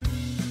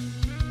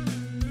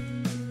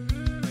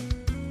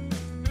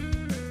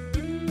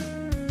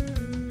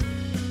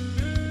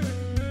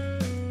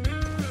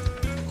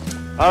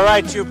All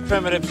right, you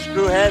primitive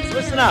screwheads,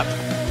 listen up.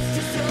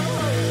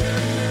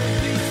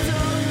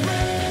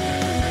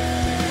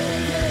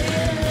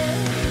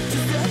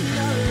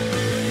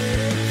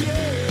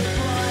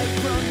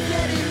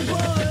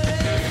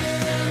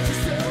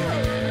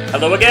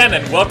 Hello again,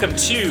 and welcome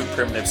to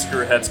Primitive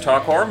Screwheads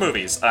Talk Horror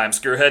Movies. I'm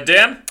Screwhead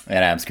Dan.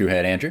 And I'm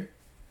Screwhead Andrew.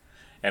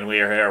 And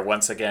we are here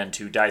once again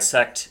to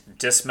dissect,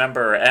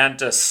 dismember, and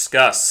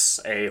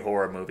discuss a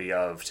horror movie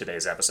of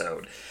today's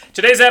episode.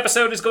 Today's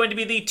episode is going to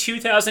be the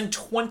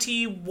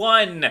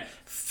 2021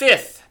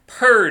 fifth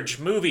Purge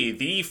movie,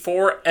 the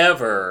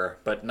forever,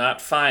 but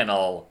not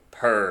final,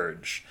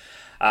 Purge.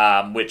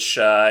 Which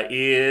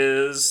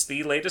is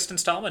the latest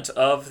installment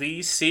of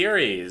the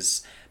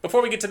series.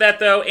 Before we get to that,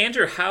 though,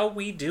 Andrew, how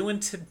we doing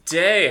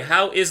today?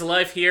 How is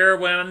life here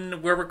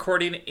when we're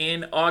recording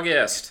in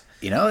August?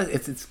 You know,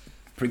 it's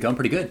going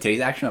pretty good.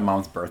 Today's actually my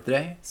mom's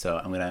birthday, so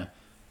I'm going to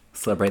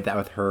celebrate that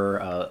with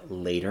her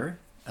later,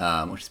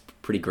 which is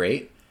pretty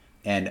great.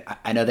 And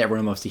I know that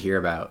everyone wants to hear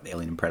about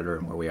Alien and Predator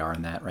and where we are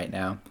in that right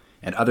now.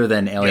 And other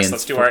than Alien... Yes,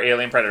 let's do our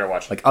Alien Predator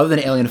watch. Like, other than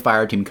Alien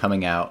Fireteam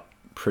coming out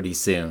pretty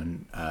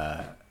soon,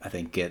 I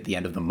think at the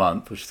end of the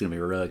month, which is going to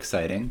be really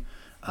exciting.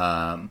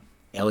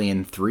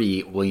 Alien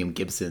 3, William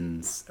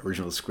Gibson's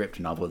original script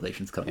and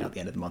novelization is coming out at the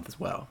end of the month as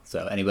well.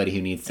 So anybody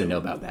who needs to know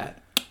about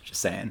that,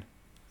 just saying.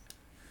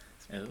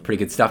 Pretty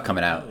good stuff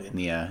coming out in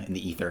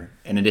the ether.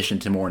 In addition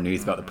to more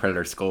news about the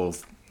Predator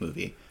Skulls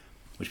movie,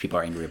 which people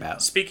are angry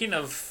about. Speaking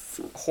of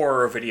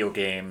horror video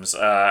games,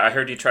 I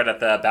heard you tried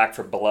out the Back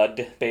 4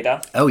 Blood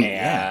beta. Oh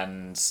yeah,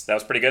 and that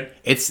was pretty good.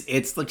 It's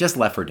just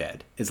Left 4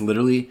 Dead. It's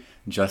literally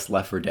just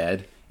Left 4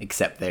 Dead,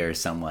 except there's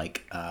some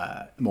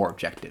more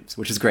objectives,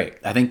 which is great.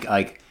 I think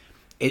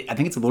I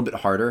think it's a little bit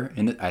harder,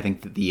 and I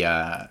think that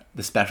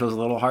the special is a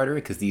little harder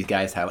because these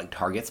guys have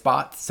target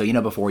spots. So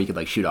before you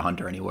could shoot a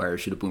hunter anywhere, or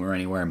shoot a boomer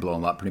anywhere, and blow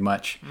them up pretty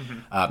much.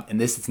 Mm-hmm. And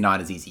this, it's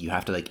not as easy. You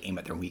have to aim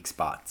at their weak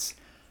spots.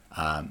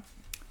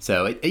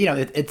 So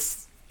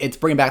it's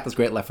bringing back those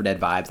great Left 4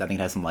 Dead vibes. I think it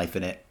has some life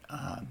in it.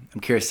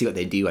 I'm curious to see what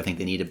they do. I think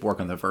they need to work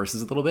on the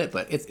verses a little bit,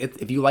 but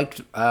if you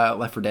liked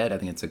Left 4 Dead, I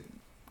think it's a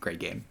great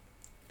game.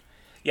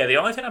 Yeah, the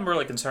only thing I'm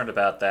really concerned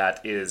about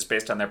that is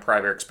based on their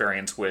prior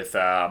experience with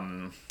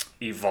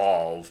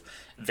Evolve,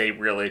 they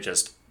really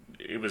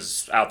it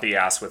was out the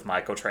ass with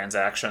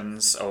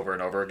microtransactions over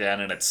and over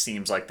again, and it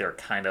seems like they're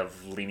kind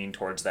of leaning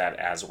towards that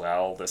as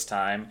well this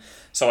time.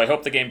 So I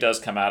hope the game does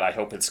come out. I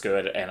hope it's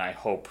good, and I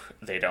hope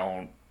they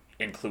don't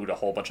include a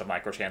whole bunch of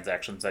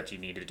microtransactions that you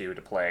need to do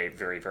to play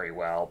very, very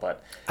well.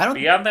 But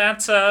beyond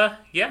that,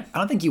 yeah. I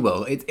don't think you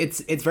will.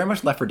 It's very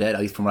much Left 4 Dead,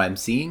 at least from what I'm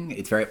seeing.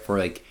 It's very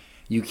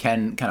you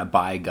can kind of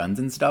buy guns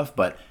and stuff,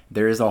 but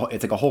it's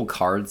a whole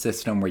card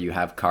system where you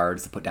have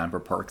cards to put down for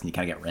perks and you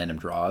kind of get random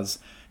draws.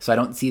 So I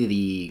don't see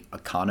the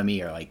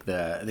economy or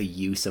the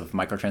use of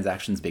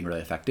microtransactions being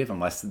really effective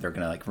unless they're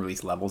going to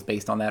release levels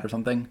based on that or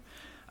something.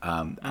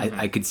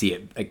 I could see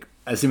it,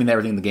 assuming that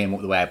everything in the game,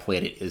 the way I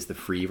played it, is the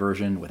free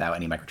version without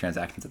any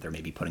microtransactions that they're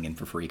maybe putting in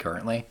for free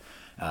currently.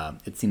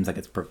 It seems like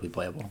it's perfectly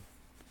playable.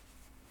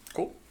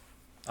 Cool.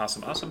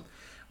 Awesome.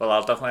 Well,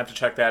 I'll definitely have to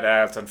check that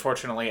out.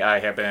 Unfortunately,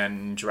 I have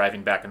been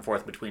driving back and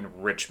forth between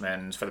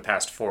Richmond for the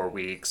past 4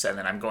 weeks, and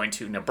then I'm going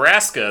to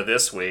Nebraska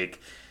this week.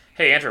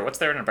 Hey, Andrew, what's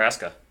there in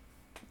Nebraska?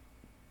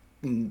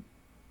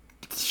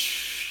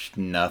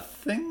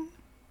 Nothing?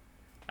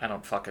 I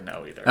don't fucking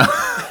know either.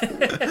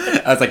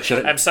 I was like,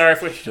 should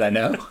I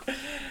know?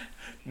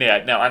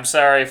 Yeah, no, I'm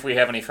sorry if we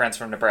have any friends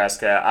from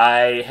Nebraska.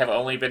 I have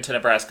only been to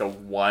Nebraska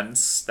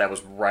once. That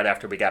was right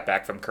after we got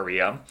back from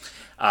Korea.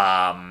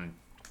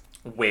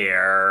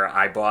 Where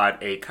I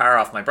bought a car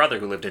off my brother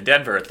who lived in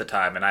Denver at the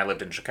time, and I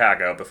lived in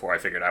Chicago before I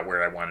figured out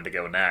where I wanted to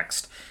go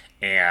next.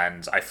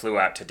 And I flew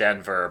out to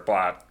Denver,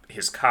 bought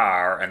his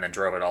car, and then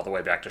drove it all the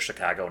way back to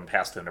Chicago and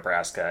passed through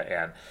Nebraska.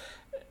 And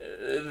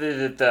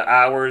the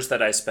hours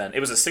that I spent, it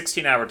was a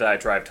 16-hour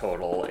drive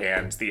total,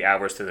 and the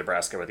hours through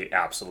Nebraska were the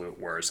absolute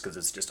worst because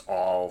it's just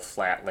all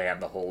flat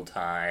land the whole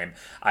time.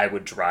 I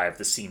would drive,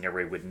 the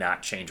scenery would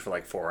not change for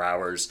 4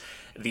 hours.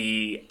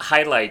 The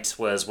highlight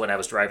was when I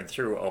was driving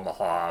through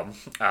Omaha,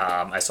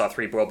 I saw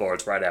 3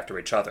 billboards right after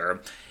each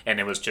other, and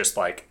it was just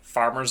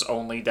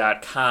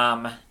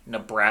farmersonly.com,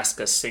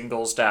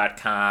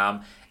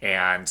 nebraskasingles.com,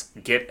 and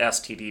get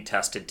STD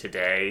tested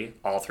today.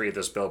 All 3 of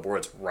those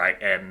billboards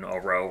right in a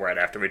row right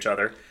after each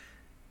other.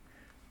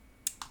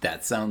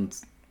 That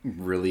sounds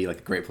really like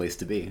a great place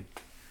to be.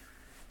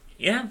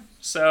 Yeah,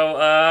 so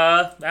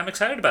I'm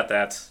excited about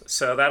that.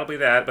 So that'll be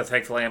that, but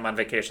thankfully I'm on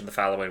vacation the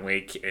following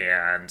week,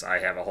 and I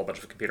have a whole bunch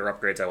of computer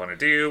upgrades I want to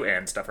do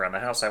and stuff around the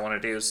house I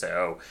want to do,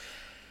 so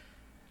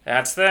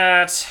that's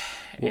that.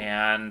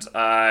 And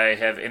I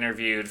have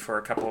interviewed for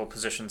a couple of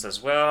positions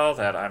as well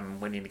that I'm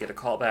waiting to get a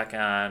call back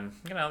on.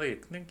 The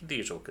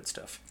usual good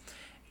stuff.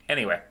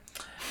 Anyway,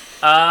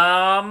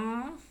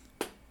 yeah.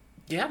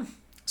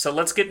 So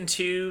let's get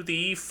into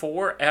the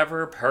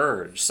Forever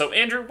Purge. So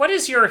Andrew, what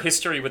is your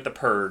history with the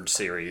Purge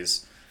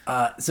series?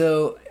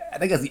 So I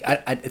think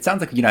it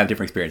sounds like I have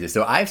different experiences.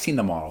 So I've seen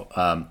them all.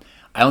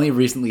 I only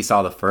recently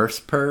saw the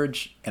first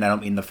Purge, and I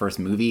don't mean the first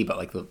movie, but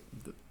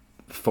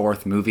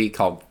fourth movie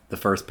called The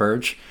First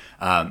Purge.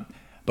 But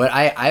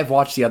I've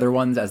watched the other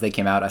ones as they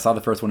came out. I saw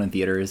the first one in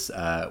theaters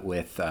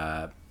with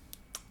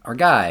our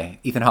guy,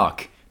 Ethan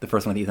Hawke. The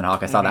first one with Ethan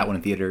Hawke. I saw that one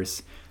in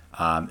theaters.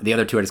 The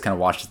other two I just kind of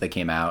watched as they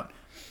came out.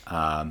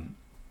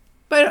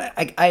 But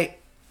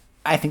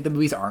I think the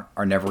movies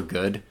are never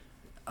good.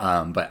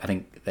 But I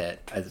think that,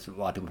 as a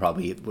lot of people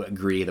probably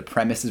agree, the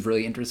premise is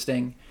really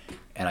interesting.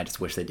 And I just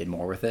wish they did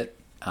more with it.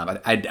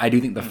 I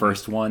do think the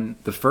first one,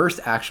 the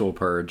first actual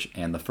Purge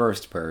and the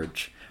first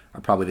Purge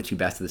are probably the two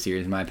best of the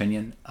series, in my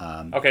opinion.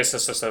 Okay, so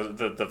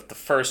the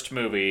first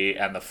movie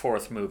and the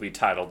fourth movie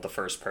titled The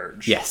First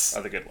Purge, yes,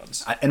 are the good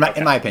ones. In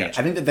my opinion, gotcha.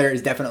 I think that there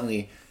is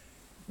definitely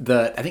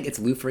I think it's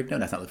Lou Ferrigno. No,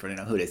 that's not Lou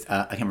Ferrigno. Who it is?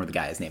 I can't remember the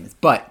guy's name is.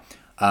 But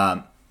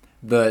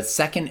the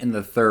second and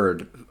the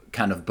third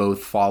kind of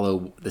both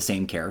follow the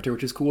same character,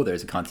 which is cool.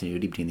 There's a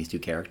continuity between these two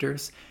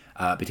characters.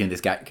 Between this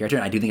character,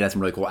 and I do think it has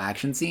some really cool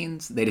action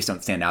scenes. They just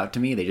don't stand out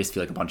to me. They just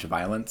feel like a bunch of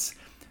violence.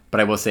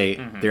 But I will say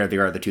there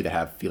are the two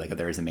that feel like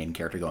there is a main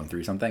character going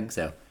through something.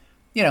 So,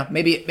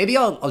 maybe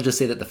I'll just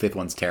say that the fifth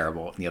one's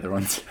terrible and the other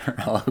ones are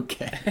all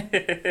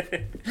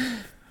okay.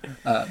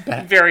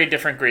 Very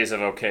different degrees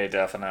of okay,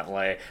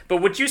 definitely. But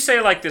would you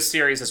say like this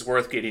series is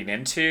worth getting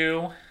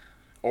into?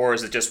 Or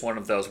is it just one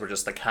of those where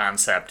just the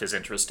concept is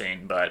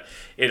interesting, but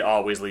it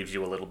always leaves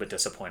you a little bit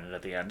disappointed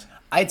at the end?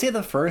 I'd say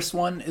the first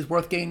one is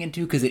worth getting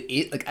into because I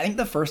think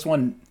the first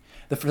one,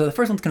 the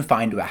first one's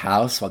confined to a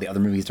house, while the other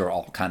movies are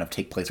all kind of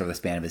take place over the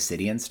span of a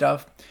city and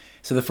stuff.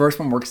 So the first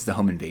one works as a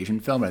home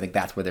invasion film, and I think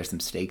that's where there's some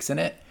stakes in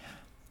it.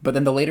 But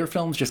then the later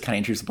films just kind of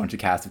introduce a bunch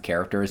of cast of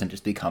characters and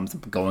just becomes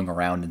going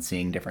around and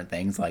seeing different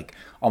things, like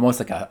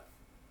almost like a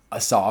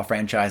Saw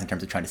franchise in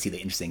terms of trying to see the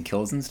interesting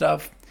kills and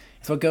stuff.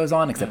 That's what goes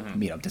on, except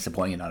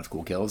disappointing and not as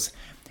cool kills.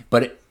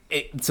 But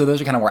so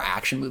those are kind of more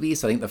action movies.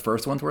 So I think the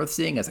first one's worth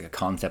seeing as like a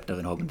concept of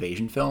an home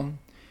invasion film.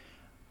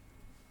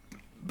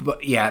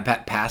 But yeah,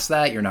 past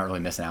that, you're not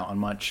really missing out on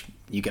much.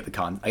 You get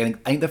the I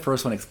think the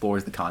first one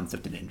explores the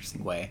concept in an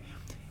interesting way,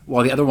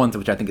 while the other ones,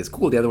 which I think is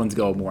cool, the other ones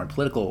go more in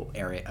political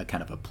area,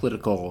 kind of a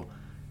political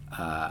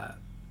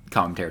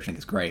commentary, which I think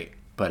is great.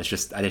 But I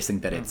just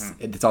think that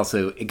it's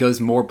also, it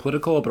goes more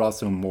political, but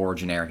also more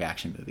generic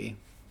action movie.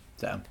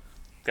 So.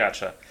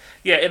 Gotcha.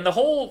 Yeah, and the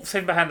whole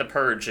thing behind the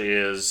Purge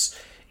is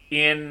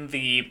in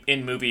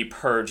movie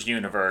Purge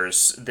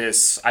universe,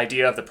 this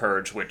idea of the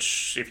Purge,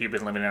 which if you've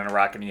been living in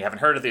Iraq and you haven't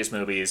heard of these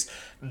movies,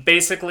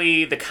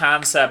 basically the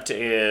concept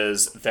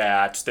is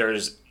that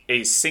there's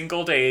a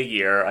single day a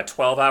year, a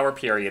 12-hour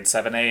period,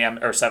 7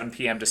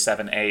 p.m. to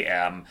 7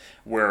 a.m.,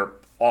 where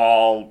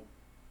all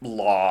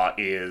law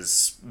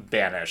is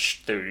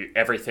banished.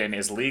 Everything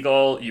is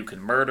legal. You can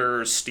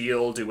murder,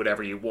 steal, do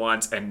whatever you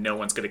want, and no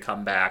one's going to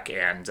come back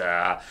and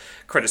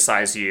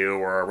criticize you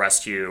or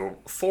arrest you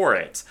for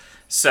it.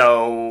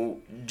 So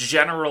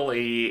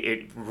generally,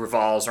 it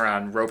revolves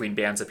around roving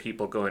bands of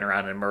people going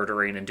around and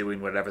murdering and doing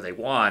whatever they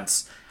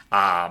want.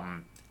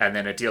 And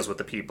then it deals with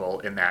the people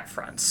in that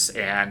front.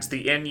 And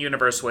the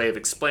in-universe way of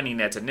explaining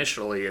it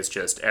initially is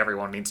just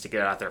everyone needs to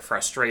get out their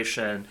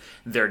frustration.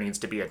 There needs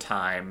to be a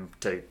time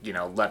to,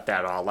 let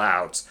that all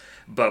out.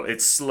 But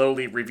it's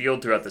slowly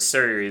revealed throughout the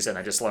series, and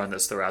I just learned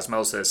this through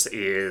osmosis,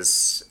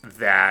 is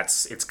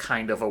that it's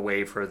kind of a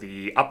way for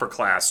the upper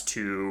class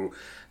to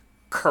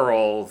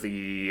curl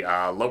the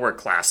lower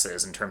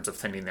classes in terms of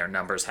thinning their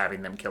numbers,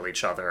 having them kill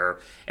each other.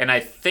 And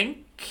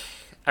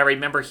I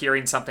remember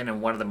hearing something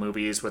in one of the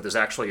movies where there's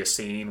actually a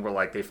scene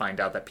where they find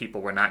out that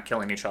people were not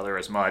killing each other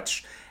as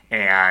much,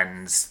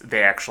 and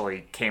they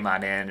actually came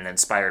on in and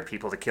inspired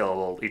people to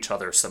kill each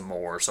other some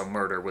more. So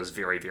murder was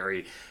very,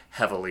 very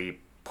heavily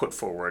put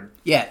forward.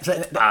 Yeah. So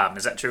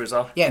is that true as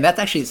well? Yeah, and that's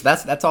actually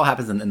that's all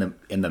happens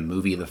in the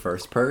movie The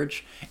First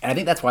Purge, and I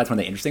think that's why it's one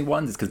of the interesting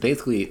ones, is because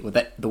basically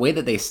the way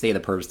that they say the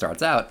Purge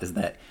starts out is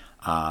that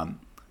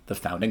the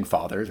founding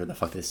fathers, or the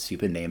fuck this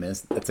stupid name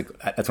is, that's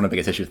one of the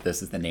biggest issues with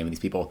this, is the name of these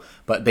people.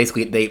 But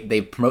basically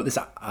they promote this.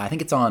 I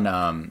think it's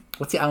on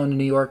what's the island in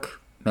New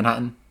York?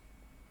 Manhattan.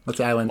 What's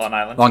the island? Long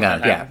Island. Long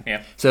Island.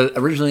 Yeah. So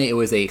originally it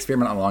was a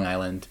experiment on Long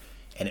Island.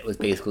 And it was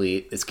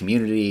basically this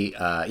community,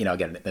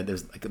 again,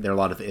 there are a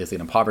lot of, it's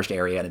an impoverished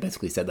area, and it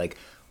basically said,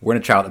 we're going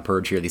to try out the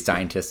purge here. These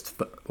scientists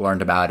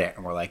learned about it,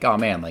 and we're like, oh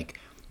man,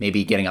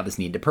 maybe getting out this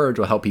need to purge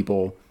will help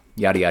people,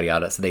 yada, yada,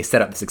 yada. So they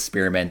set up this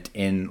experiment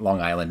in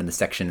Long Island, in the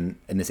section,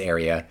 in this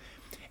area.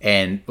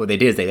 And what they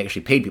did is they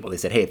actually paid people. They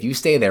said, hey, if you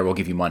stay there, we'll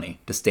give you money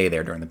to stay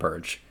there during the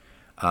purge.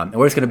 And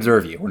we're just going to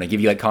observe you. We're going to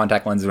give you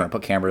contact lenses. We're going to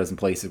put cameras in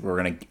places.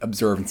 We're going to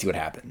observe and see what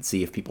happens.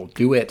 See if people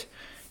do it,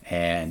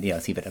 and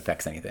see if it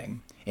affects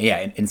anything.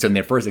 And and so in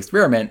their first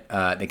experiment,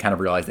 they kind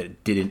of realized that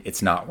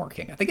it's not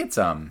working. I think it's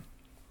the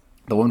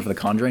woman for The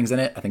Conjuring's in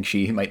it. I think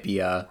she might be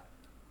the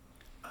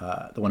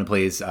one who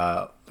plays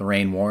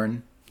Lorraine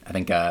Warren. I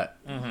think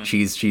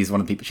she's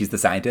one of the people. She's the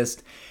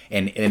scientist.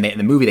 And in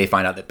the movie, they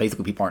find out that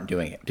basically people aren't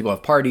doing it. People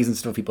have parties and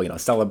stuff. People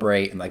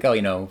celebrate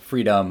and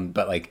freedom,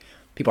 but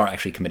people aren't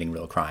actually committing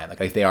real crime.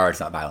 If they are,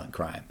 it's not violent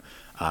crime.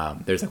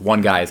 There's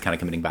one guy who's kind of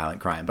committing violent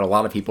crime, but a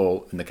lot of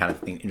people, and the kind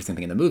of interesting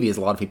thing in the movie is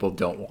a lot of people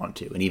don't want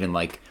to, and even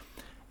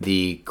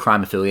the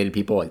crime affiliated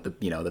people, like the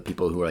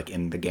people who are like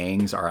in the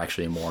gangs, are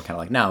actually more kind of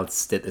like, no, let's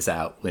sit this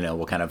out.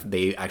 We'll kind of,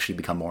 they actually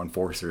become more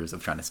enforcers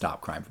of trying to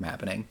stop crime from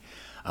happening.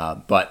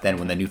 But then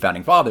when the new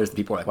founding fathers, the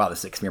people are like, wow,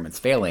 this experiment's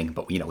failing,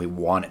 but we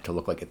want it to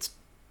look like it's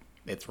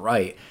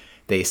right.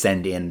 They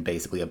send in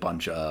basically a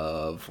bunch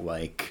of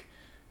like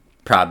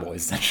Proud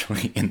Boys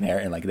essentially in there,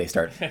 and like they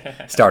start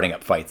starting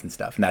up fights and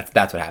stuff, and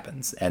that's what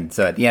happens. And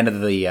so at the end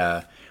of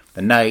the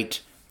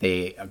night,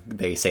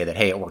 they say that,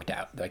 hey, it worked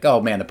out. They're like,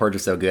 oh man, the purge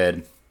is so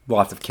good,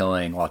 lots of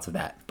killing, lots of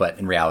that. But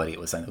in reality, it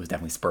was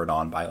definitely spurred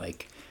on by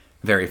like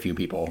very few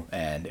people,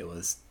 and it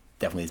was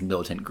definitely these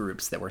militant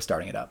groups that were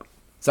starting it up.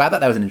 So I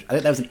thought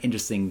that was an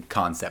interesting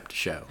concept to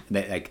show,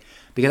 that, like,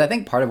 because I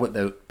think part of what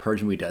the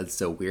Purge movie does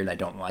so weird, and I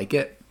don't like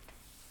it,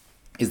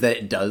 is that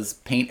it does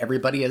paint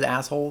everybody as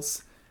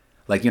assholes.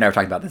 Like, you and I were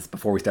talking about this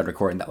before we started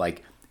recording, that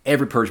like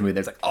every Purge movie,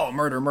 there's like, oh,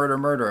 murder, murder,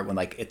 murder, when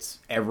like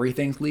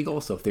everything's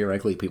legal. So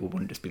theoretically, people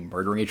wouldn't just be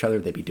murdering each other;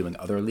 they'd be doing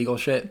other illegal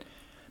shit.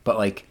 But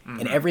like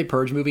in every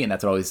Purge movie, and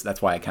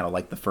that's why I kind of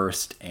like the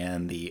first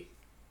and the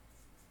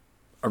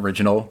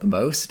original the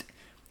most,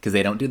 because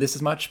they don't do this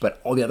as much,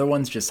 but all the other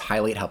ones just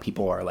highlight how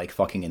people are like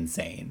fucking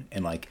insane,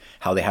 and like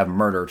how they have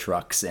murder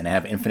trucks and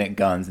have infinite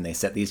guns and they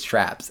set these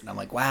traps, and I'm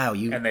like, wow,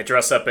 and they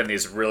dress up in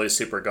these really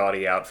super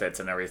gaudy outfits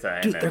and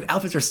everything. Dude, their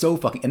outfits are so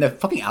fucking, and the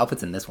fucking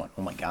outfits in this one,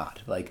 oh my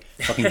god, like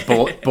fucking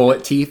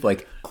bullet teeth,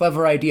 like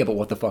clever idea, but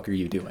what the fuck are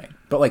you doing?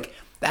 But like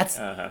that's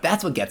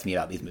what gets me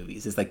about these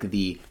movies, is like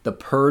the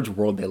Purge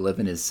world they live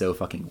in is so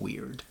fucking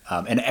weird.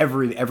 And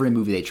every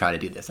movie they try to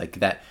do this,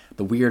 like that,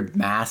 the weird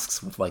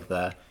masks with like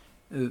the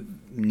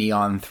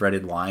neon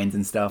threaded lines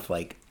and stuff,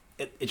 like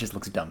it just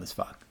looks dumb as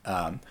fuck.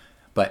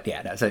 But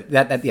yeah, no, so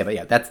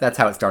that's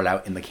how it started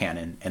out in the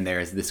canon. And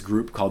there's this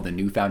group called the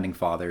New Founding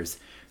Fathers,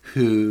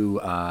 who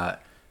I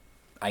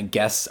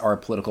guess are a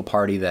political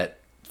party that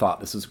thought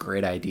this was a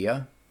great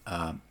idea.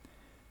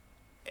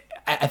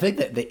 I think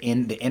that the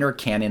inner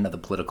canon of the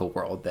political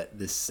world that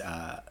this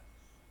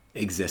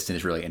exists in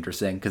is really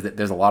interesting, because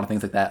there's a lot of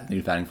things like that, the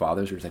New Founding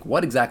Fathers, where it's like,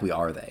 what exactly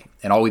are they?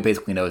 And all we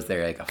basically know is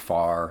they're like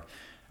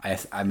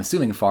I'm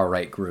assuming far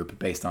right group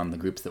based on the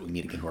groups that we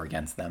meet who are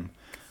against them.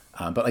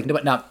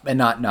 But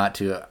not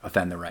to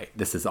offend the right.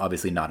 This is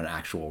obviously not an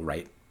actual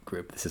right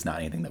group. This is not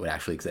anything that would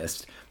actually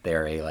exist.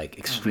 They're a like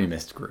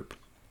extremist group,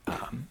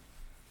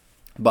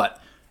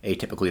 but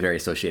atypically very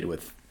associated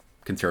with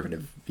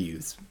conservative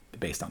views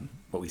based on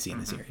what we see in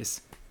the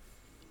series.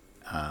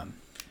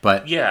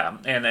 But yeah,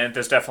 and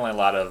there's definitely a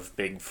lot of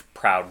big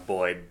Proud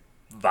Boy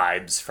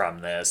vibes from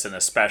this, and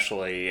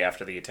especially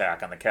after the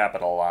attack on the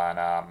Capitol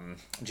on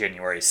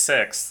January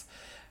 6th.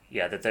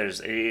 Yeah, that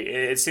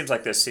it seems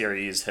like this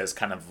series has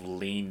kind of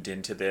leaned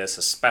into this,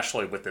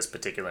 especially with this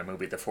particular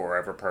movie, The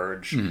Forever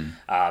Purge,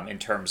 in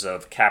terms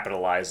of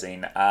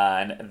capitalizing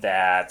on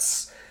that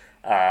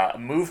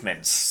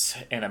movements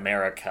in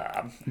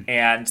America.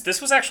 And this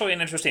was actually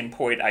an interesting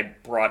point I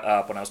brought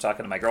up when I was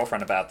talking to my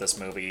girlfriend about this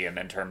movie, and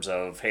in terms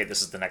of, hey,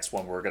 this is the next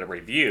one we're going to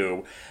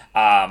review.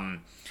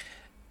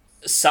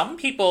 Some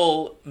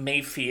people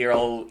may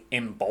feel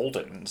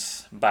emboldened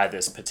by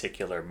this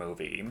particular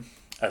movie,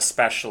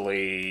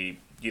 especially,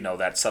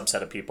 that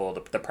subset of people,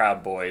 the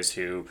Proud Boys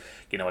who,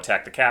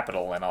 attacked the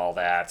Capitol and all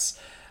that.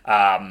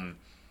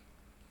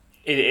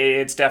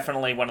 It's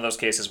definitely one of those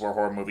cases where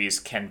horror movies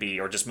can be,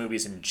 or just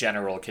movies in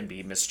general, can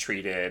be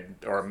mistreated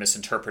or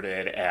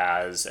misinterpreted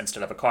as,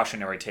 instead of a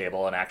cautionary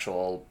tale, an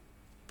actual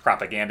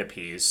propaganda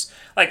piece.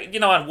 Like,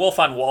 on Wolf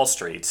on Wall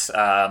Street,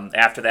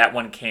 after that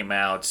one came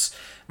out,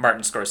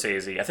 Martin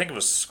Scorsese, I think it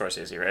was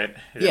Scorsese, right?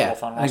 Yeah,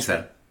 Wolf on Wall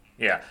Street?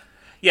 Yeah.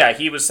 Yeah,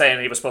 he was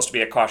saying it was supposed to be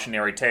a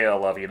cautionary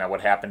tale of,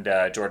 what happened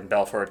to Jordan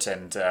Belfort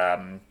and,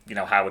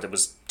 how it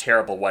was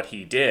terrible what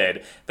he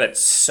did. But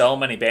so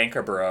many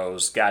banker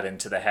bros got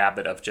into the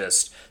habit of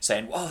just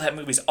saying, whoa, that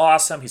movie's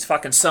awesome. He's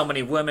fucking so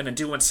many women and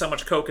doing so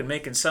much coke and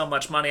making so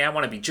much money. I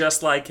want to be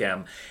just like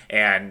him.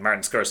 And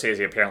Martin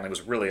Scorsese apparently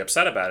was really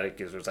upset about it,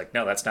 because it was like,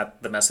 no, that's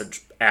not the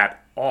message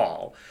at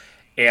all.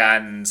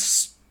 And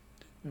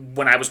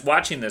when I was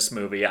watching this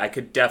movie, I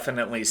could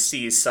definitely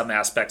see some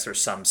aspects or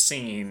some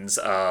scenes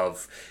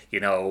of,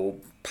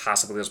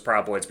 possibly those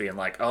Proud Boys being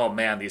like, oh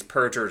man, these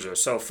purgers are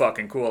so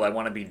fucking cool. I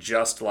want to be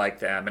just like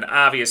them. And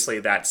obviously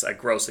that's a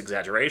gross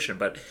exaggeration,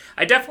 but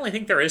I definitely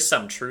think there is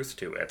some truth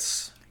to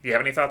it. Do you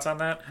have any thoughts on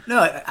that? No,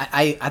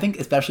 I think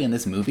especially in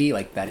this movie,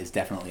 like, that is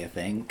definitely a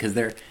thing, because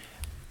the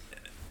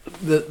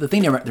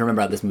thing to remember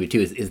about this movie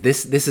too is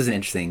this is an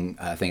interesting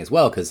thing as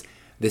well, because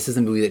this is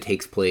a movie that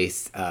takes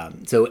place.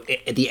 So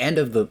at the end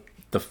of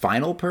the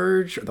final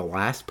Purge, or the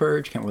last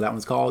Purge, can't remember what that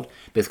one's called.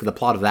 Basically, the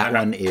plot of that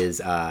one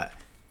is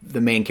the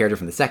main character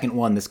from the second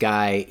one, this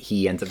guy,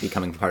 he ends up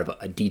becoming part of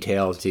a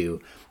detail to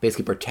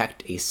basically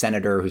protect a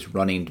senator who's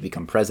running to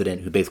become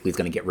president, who basically is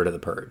going to get rid of the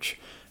Purge.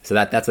 So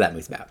that's what that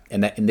movie's about.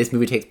 And this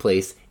movie takes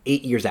place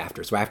 8 years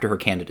after. So after her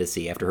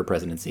candidacy, after her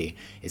presidency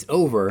is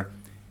over,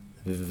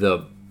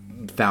 the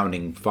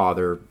founding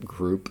father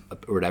group,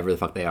 or whatever the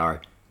fuck they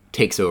are,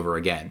 takes over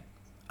again.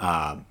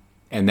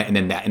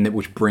 And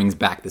which brings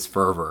back this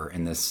fervor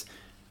and this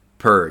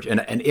purge.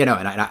 And you know,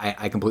 and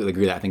I completely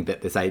agree that I think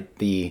that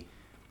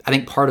I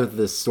think part of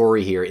the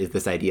story here is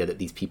this idea that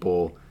these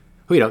people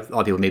who, you know, a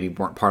lot of people maybe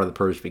weren't part of the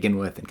purge to begin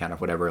with and kind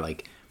of whatever,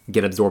 like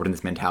get absorbed in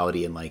this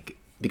mentality and like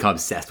become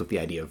obsessed with the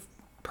idea of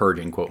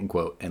purging, quote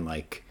unquote, and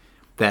like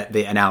that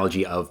the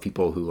analogy of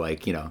people who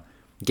like, you know,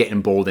 get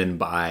emboldened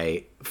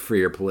by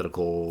freer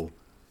political,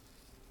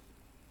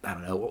 I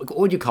don't know, what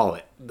would you call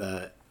it?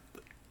 The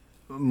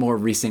more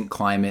recent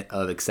climate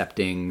of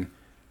accepting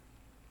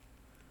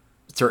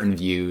certain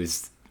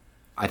views,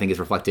 I think, is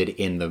reflected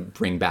in the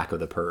bring back of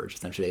the purge.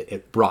 Essentially,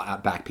 it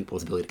brought back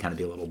people's ability to kind of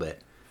be a little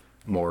bit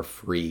more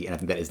free, and I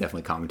think that is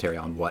definitely commentary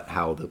on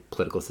how the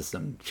political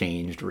system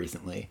changed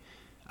recently.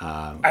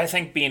 I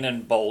think being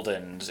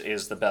emboldened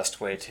is the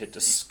best way to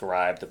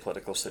describe the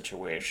political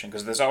situation,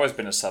 because there's always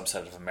been a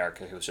subset of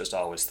America who's just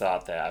always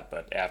thought that,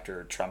 but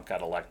after Trump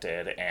got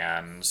elected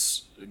and,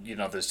 you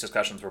know, those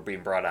discussions were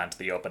being brought onto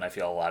the open, I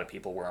feel a lot of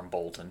people were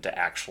emboldened to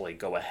actually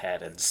go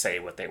ahead and say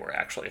what they were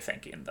actually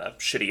thinking, the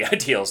shitty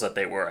ideals that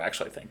they were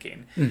actually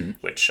thinking,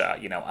 which,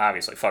 you know,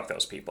 obviously fuck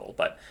those people,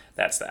 but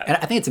that's that. And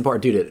I think it's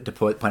important, too, to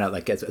point out,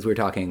 like, as we were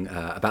talking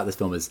about this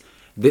film, is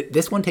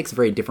this one takes a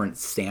very different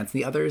stance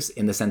than the others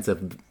in the sense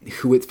of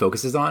who it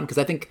focuses on. Because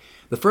I think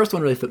the first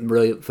one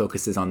really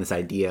focuses on this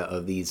idea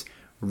of these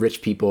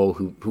rich people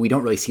who we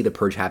don't really see the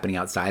purge happening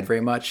outside very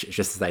much. It's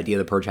just this idea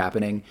of the purge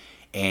happening.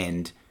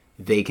 And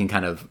they can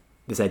kind of,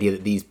 this idea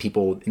that these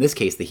people, in this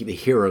case, the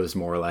heroes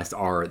more or less,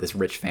 are this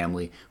rich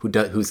family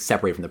who's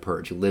separated from the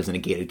purge, who lives in a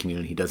gated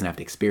community, who doesn't have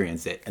to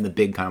experience it. And the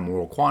big kind of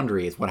moral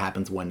quandary is what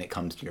happens when it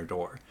comes to your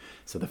door.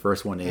 So the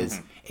first one is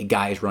a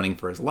guy is running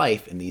for his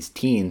life, and these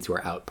teens who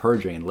are out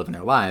purging and living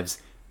their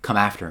lives come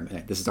after him.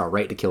 And this is our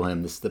right to kill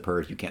him. This is the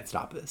purge. You can't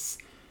stop this.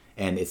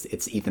 And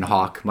it's Ethan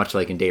Hawke, much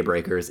like in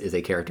Daybreakers, is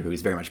a character who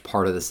is very much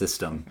part of the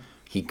system.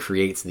 He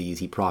creates these,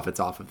 he profits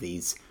off of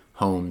these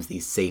homes,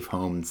 these safe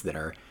homes that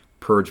are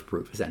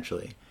purge-proof,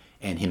 essentially,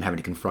 and him having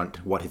to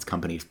confront what his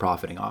company is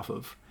profiting off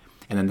of.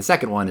 And then the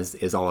second one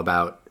is all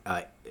about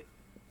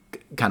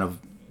kind of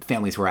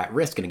families who are at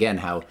risk, and again,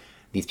 how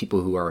these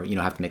people who are, you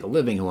know, have to make a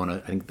living, who own I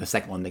think the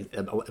second one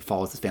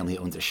follows this family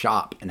who owns a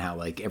shop, and how,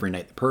 like, every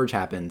night the purge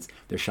happens,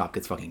 their shop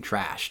gets fucking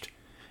trashed.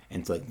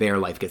 And so, like, their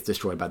life gets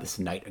destroyed by this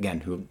night, again,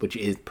 which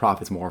is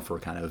profits more for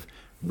kind of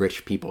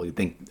rich people. You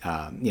think,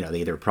 you know, they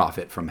either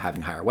profit from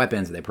having higher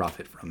weapons, or they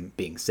profit from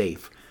being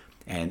safe.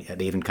 And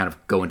they even kind of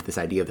go into this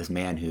idea of this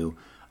man who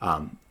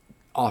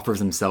offers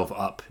himself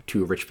up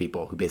to rich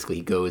people, who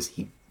basically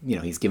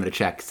he's given a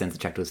check, sends a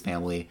check to his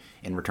family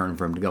in return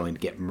for him going to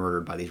get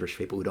murdered by these rich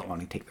people who don't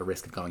want to take the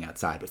risk of going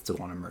outside but still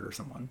want to murder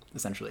someone,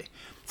 essentially.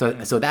 So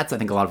that's, I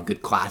think, a lot of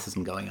good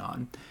classism going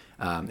on.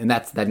 And I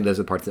think those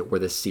are the parts where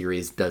this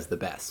series does the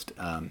best.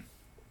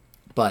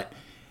 But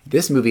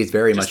this movie is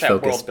very much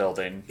focused... world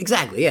building.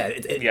 Exactly, yeah.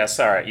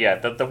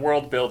 The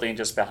world building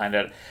just behind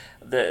it.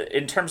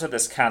 In terms of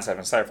this concept,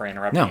 I'm sorry for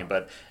interrupting you,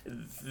 but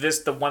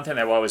the one thing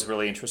that always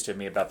really interested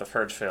me about the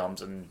Purge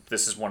films, and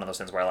this is one of those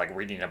things where I like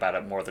reading about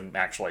it more than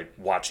actually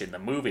watching the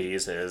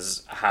movies,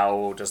 is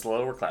how does the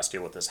lower class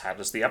deal with this? How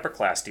does the upper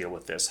class deal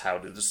with this? How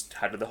do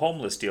the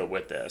homeless deal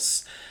with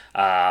this?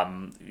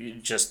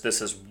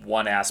 This is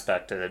one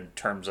aspect in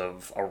terms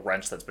of a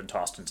wrench that's been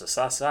tossed into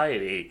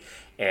society,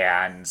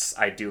 and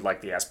I do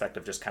like the aspect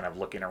of just kind of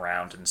looking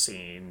around and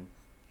seeing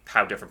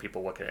how different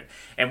people look at it.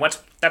 And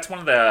that's one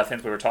of the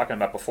things we were talking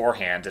about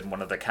beforehand, and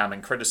one of the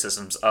common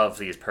criticisms of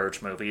these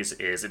Purge movies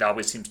is it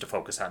always seems to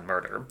focus on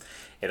murder.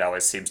 It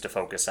always seems to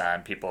focus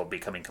on people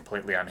becoming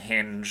completely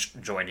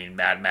unhinged, joining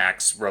Mad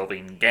Max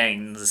roving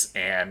gangs,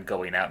 and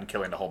going out and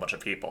killing a whole bunch of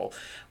people.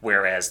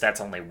 Whereas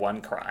that's only one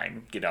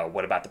crime. You know,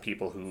 what about the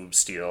people who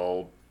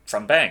steal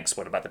from banks?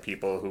 What about the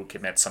people who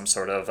commit some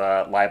sort of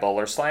libel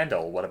or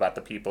slander? What about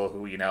the people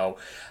who, you know,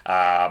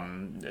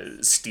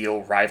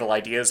 steal rival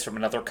ideas from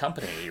another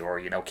company, or,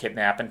 you know,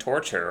 kidnap and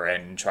torture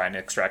and trying to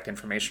extract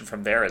information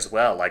from there as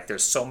well? Like,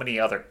 there's so many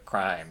other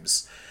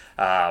crimes.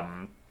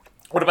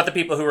 What about the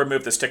people who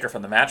remove the sticker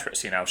from the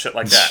mattress? You know, shit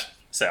like that.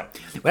 So,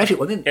 well,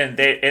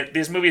 actually,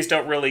 these movies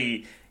don't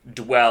really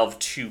delve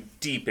too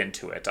deep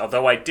into it,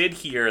 although I did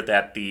hear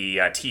that the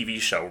TV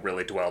show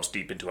really delves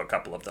deep into a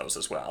couple of those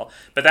as well.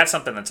 But that's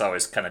something that's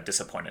always kind of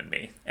disappointed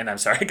me. And I'm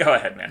sorry, go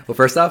ahead, man. Well,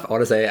 first off, I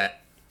want to say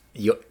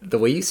the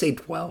way you say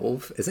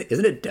 12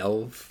 isn't it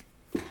delve?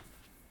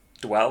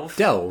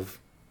 Delve,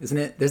 isn't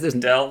it? There's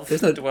delve.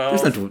 There's no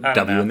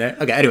W in there.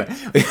 Okay, anyway,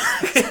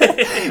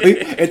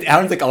 I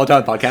don't think all the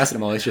time on podcast, and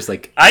I'm always just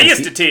like, I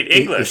used to teach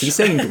English. Is he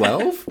saying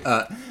 12?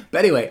 But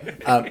anyway,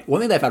 one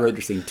thing that I found really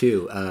interesting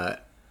too.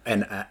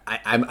 And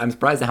I'm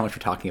surprised at how much we're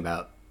talking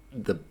about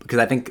because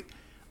I think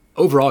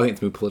overall I think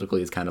this movie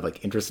politically is kind of like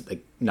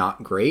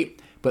not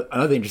great. But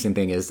another interesting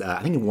thing is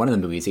I think in one of the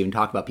movies they even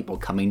talk about people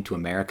coming to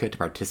America to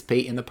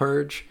participate in the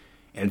purge,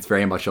 and it's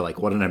very much like,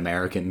 what an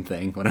American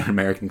thing, what an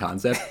American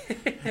concept.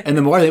 And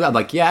the more I think about it, I'm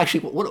like, yeah, actually,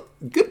 what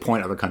a good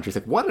point. Other countries,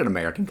 like, what an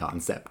American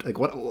concept. Like,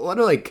 what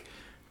are like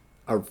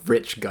a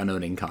rich gun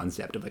owning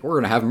concept of like, we're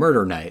gonna have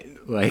murder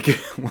night, like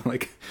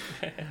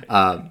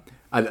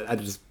I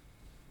just.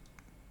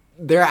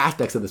 there are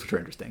aspects of this which are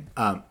interesting.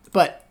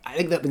 But I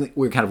think that we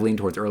were kind of leaning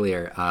towards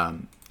earlier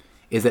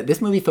is that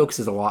this movie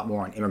focuses a lot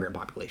more on immigrant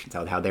populations,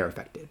 how they're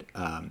affected.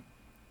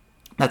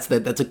 That's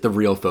like the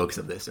real focus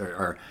of this,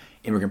 or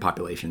immigrant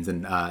populations,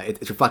 and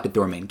it's reflected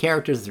through our main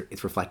characters.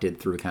 It's reflected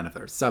through kind of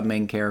our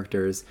sub-main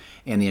characters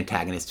and the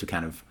antagonists to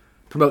kind of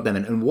promote them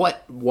and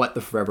what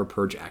the Forever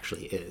Purge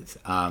actually is.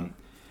 Dan,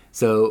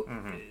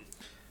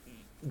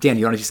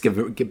 you want to just give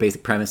a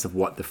basic premise of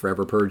what the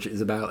Forever Purge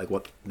is about, like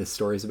what this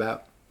story is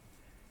about?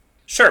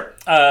 Sure.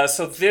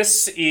 So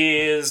this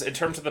is, in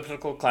terms of the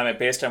political climate,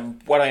 based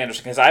on what I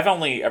understand, because I've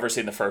only ever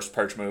seen the first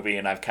Purge movie,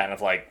 and I've kind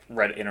of like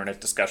read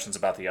internet discussions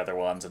about the other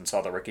ones and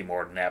saw the Ricky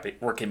Morty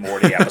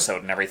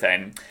episode and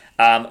everything.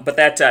 But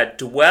that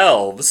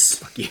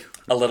delves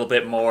a little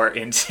bit more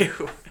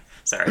into...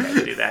 Sorry, I had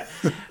to do that.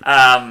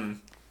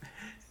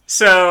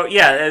 So,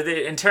 yeah,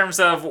 in terms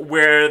of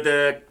where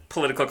the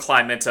political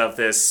climate of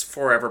this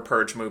Forever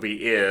Purge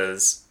movie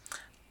is...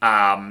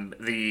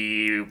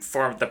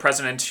 the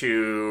president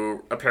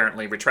who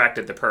apparently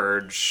retracted the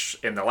purge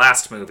in the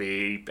last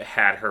movie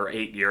had her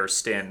 8-year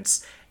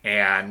stint,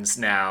 and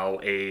now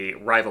a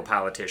rival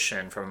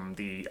politician from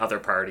the other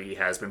party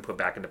has been put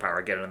back into power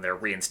again, and they're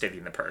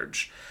reinstating the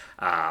purge.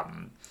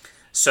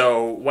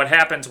 So what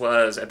happens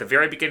was, at the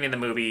very beginning of the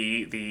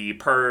movie, the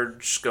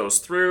purge goes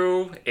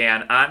through,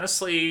 and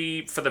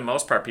honestly, for the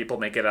most part, people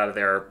make it out of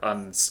there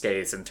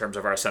unscathed in terms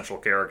of our central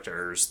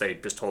characters. They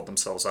just hold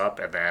themselves up,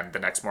 and then the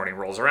next morning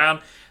rolls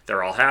around,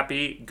 they're all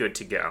happy, good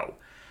to go.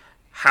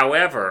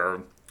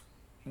 However,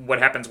 what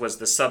happens was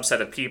the subset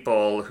of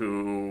people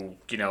who,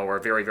 are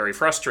very, very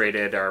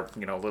frustrated, are,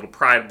 little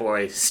Pride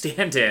Boy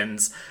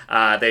stand-ins,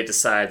 they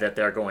decide that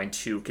they're going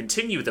to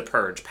continue the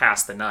purge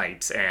past the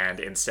night, and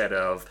instead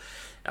of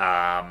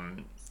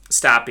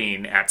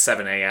stopping at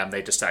 7 a.m.,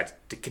 they decide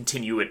to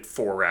continue it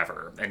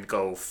forever and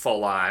go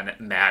full-on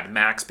Mad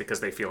Max because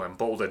they feel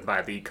emboldened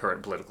by the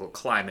current political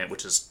climate,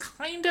 which is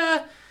kind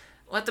of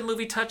what the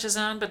movie touches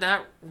on, but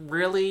not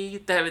really.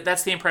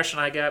 That's the impression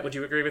I got. Would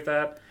you agree with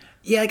that?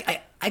 Yeah,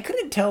 I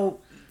couldn't tell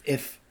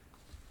if...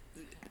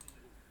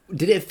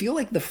 Did it feel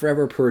like the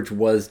Forever Purge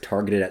was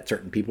targeted at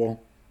certain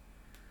people?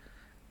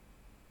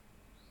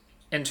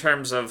 In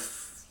terms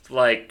of,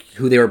 like...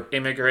 Who they were...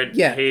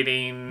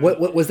 Immigrant-hating...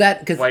 What was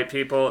that? Cause, white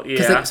people,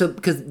 yeah.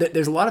 Because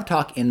there's a lot of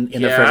talk in the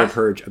Forever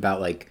Purge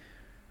about, like...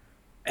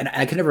 And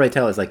I could never really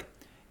tell. It's like...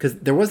 Because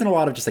there wasn't a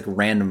lot of just, like,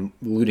 random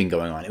looting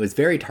going on. It was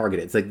very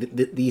targeted. It's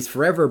like these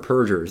Forever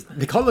Purgers...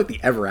 They call it, like, the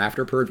Ever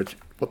After Purge, which...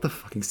 What the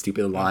fucking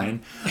stupid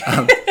line.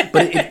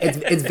 But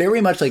it's very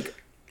much, like...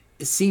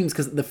 It seems...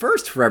 Because the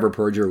first Forever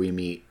Purger we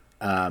meet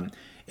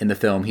in the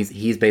film,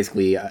 he's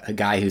basically a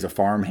guy who's a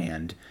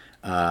farmhand.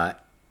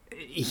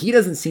 He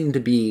doesn't seem to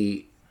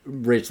be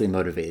richly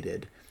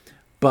motivated.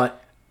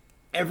 But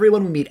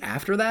everyone we meet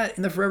after that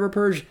in the Forever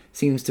Purge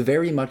seems to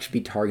very much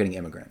be targeting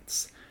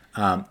immigrants.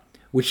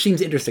 Which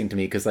seems interesting to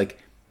me because, like,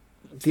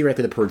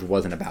 theoretically the Purge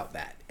wasn't about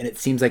that. And it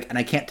seems like, and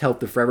I can't tell if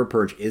the Forever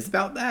Purge is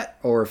about that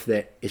or if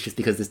it's just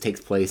because this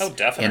takes place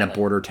in a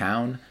border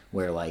town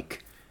where,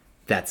 like,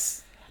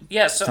 that's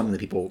something that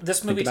people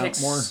think about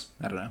more.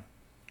 I don't know.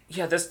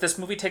 Yeah, this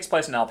movie takes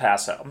place in El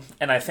Paso.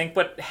 And I think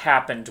what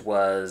happened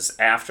was,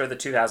 after the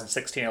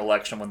 2016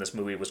 election, when this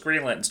movie was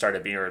greenlit and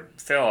started being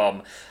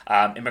filmed,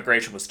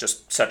 immigration was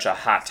just such a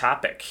hot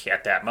topic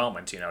at that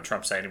moment.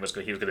 Trump saying he was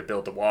going to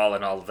build the wall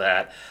and all of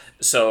that.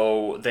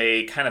 So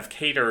they kind of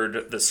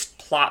catered this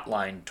plot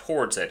line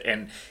towards it.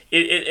 And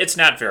it's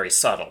not very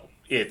subtle.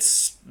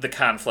 The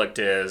conflict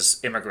is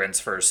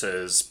immigrants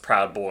versus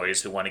Proud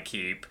Boys who want to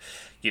keep,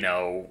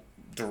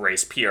 the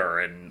race pure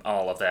and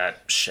all of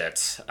that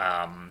shit.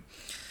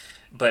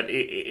 But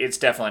it's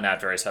definitely not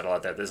very subtle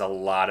out there. There's a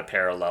lot of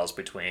parallels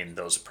between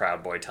those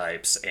Proud Boy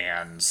types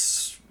and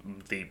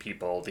the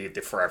people, the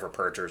Forever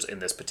Purgers in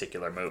this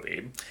particular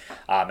movie.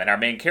 And our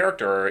main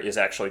character is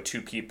actually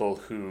two people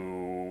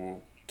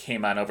who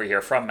came on over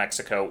here from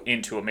Mexico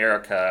into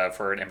America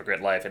for an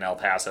immigrant life in El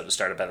Paso to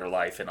start a better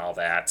life and all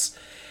that,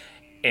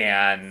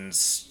 and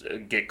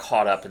get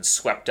caught up and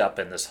swept up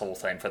in this whole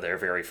thing for their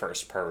very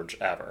first purge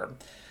ever.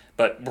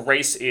 But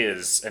race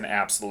is an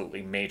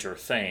absolutely major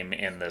theme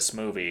in this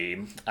movie.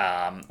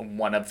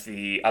 One of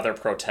the other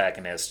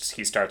protagonists,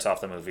 he starts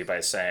off the movie by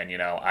saying,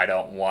 I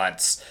don't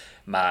want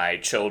my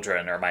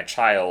children or my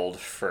child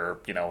for,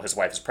 his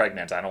wife is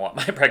pregnant. I don't want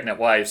my pregnant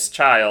wife's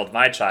child,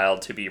 my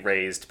child, to be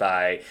raised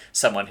by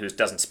someone who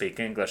doesn't speak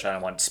English. I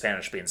don't want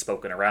Spanish being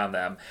spoken around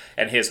them.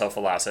 And his whole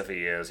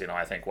philosophy is,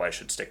 I think whites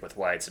should stick with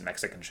whites and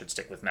Mexicans should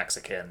stick with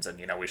Mexicans and,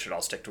 we should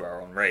all stick to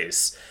our own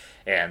race.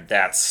 And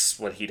that's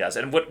what he does.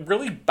 And what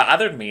really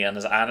bothered me,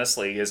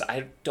 honestly, is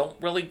I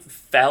don't really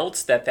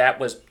felt that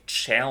was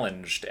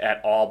challenged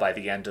at all by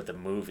the end of the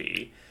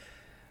movie.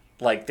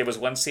 Like, there was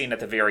one scene at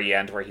the very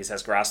end where he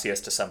says gracias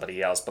to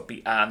somebody else, but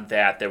beyond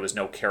that, there was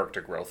no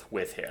character growth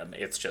with him.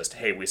 It's just,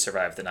 hey, we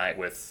survived the night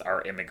with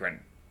our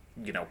immigrant,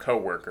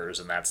 co-workers,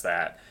 and that's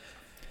that.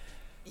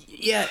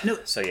 Yeah, no,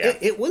 so, yeah.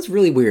 It was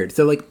really weird.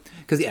 So, like,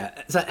 because,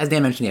 so as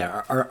Dan mentioned,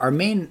 our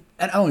main,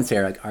 and I wouldn't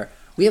say, like,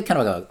 we have kind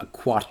of like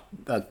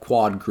a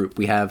quad group.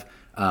 We have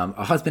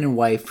a husband and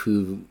wife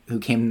who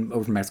came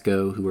over from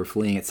Mexico, who were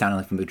fleeing, it sounded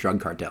like, from the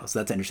drug cartel. So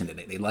that's interesting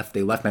that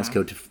they left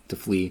Mexico to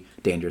flee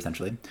danger,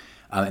 essentially.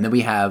 And then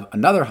we have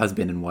another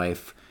husband and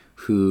wife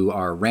who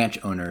are ranch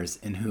owners,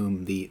 in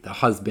whom the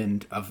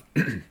husband of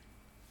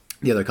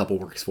the other couple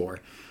works for,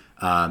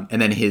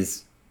 and then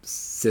his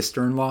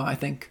sister-in-law, I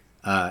think.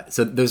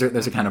 So those are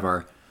kind of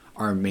our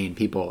main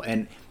people.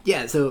 And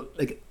yeah, so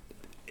like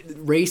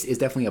race is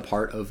definitely a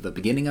part of the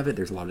beginning of it.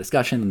 There's a lot of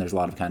discussion, and there's a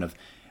lot of kind of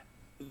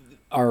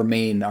our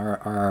male,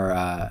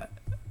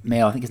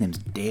 I think his name's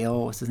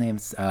Dale. What's his name?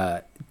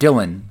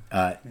 Dylan.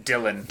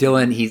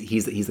 Dylan.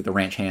 He's like the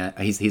ranch hand.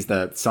 He's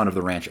the son of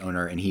the ranch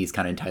owner, and he's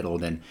kind of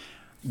entitled and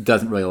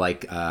doesn't really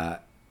like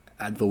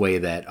the way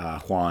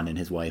that Juan and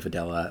his wife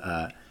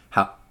Adela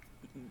how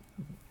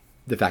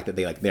the fact that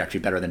they're actually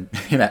better than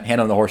him at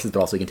handling the horses, but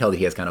also you can tell that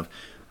he has kind of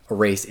a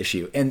race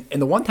issue. And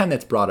the one time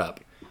that's brought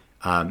up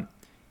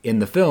in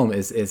the film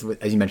is as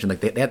you mentioned, like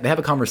they have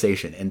a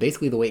conversation, and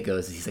basically the way it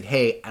goes is he's like,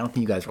 "Hey, I don't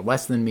think you guys are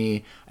less than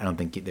me. I don't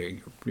think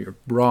you're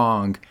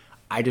wrong.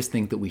 I just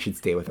think that we should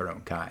stay with our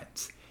own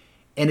kinds."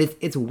 And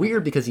it's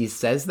weird because he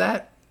says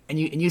that, and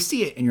you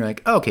see it, and you're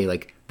like, oh, okay,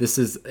 like this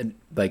is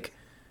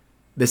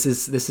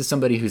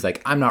somebody who's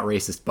like, I'm not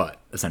racist, but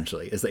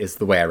essentially is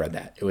the way I read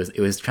that. It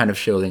was kind of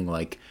showing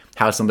like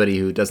how somebody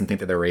who doesn't think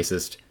that they're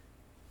racist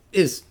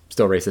is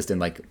still racist, and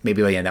like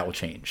maybe like, yeah, that will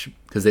change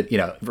because it,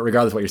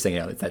 regardless of what you're saying,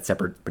 it's that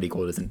separate but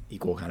equal isn't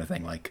equal kind of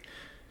thing. Like,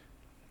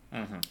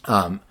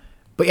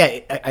 but yeah,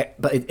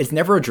 but it's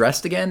never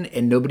addressed again,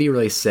 and nobody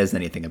really says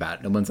anything about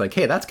it. No one's like,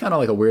 hey, that's kind of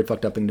like a weird,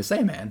 fucked up thing to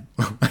say, man.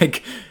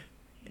 Like,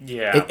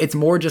 yeah, it's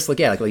more just like,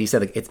 yeah, like you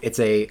said, like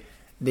they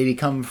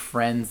become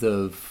friends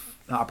of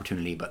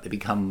opportunity, but they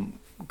become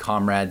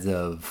comrades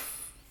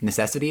of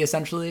necessity,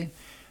 essentially.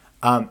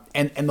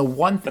 And the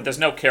one but there's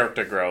no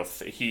character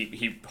growth.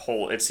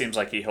 It seems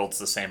like he holds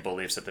the same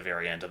beliefs at the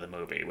very end of the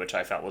movie, which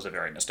I felt was a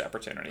very missed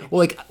opportunity. Well,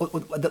 like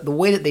the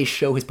way that they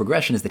show his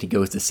progression is that he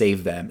goes to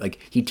save them.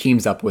 Like he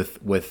teams up with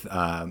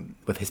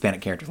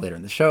Hispanic characters later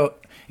in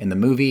the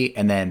movie,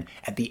 and then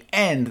at the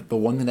end, the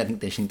one thing I think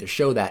they need to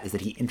show that is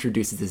that he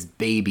introduces his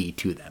baby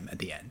to them at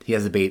the end. He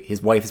has a baby.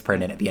 His wife is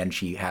pregnant. At the end,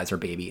 she has her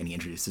baby, and he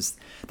introduces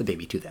the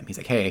baby to them. He's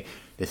like, "Hey,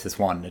 this is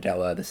Juan and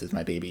Adela. This is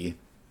my baby."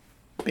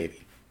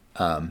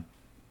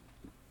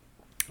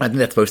 I think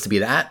that's supposed to be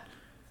that.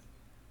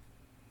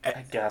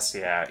 I guess,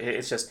 yeah.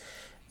 It's just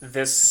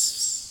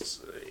this.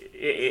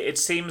 It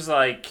seems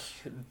like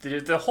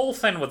the whole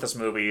thing with this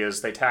movie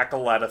is they tackle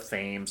a lot of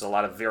themes, a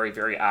lot of very,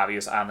 very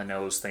obvious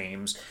on-the-nose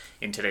themes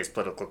in today's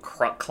political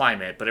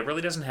climate, but it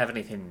really doesn't have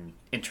anything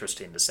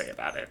interesting to say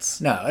about it.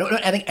 No,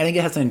 I think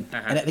it has something.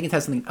 I think it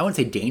has something. I wouldn't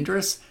say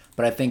dangerous,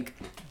 but I think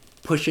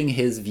pushing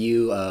his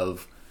view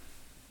of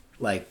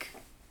like,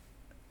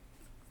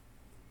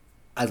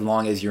 as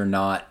long as you're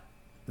not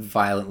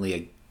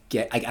violently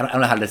I don't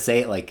know how to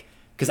say it, like,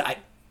 because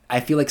I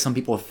feel like some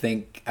people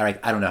think, I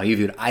don't know how you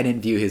viewed it. I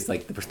didn't view his,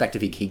 like, the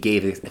perspective he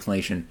gave, his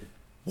explanation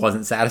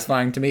wasn't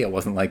satisfying to me. It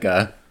wasn't like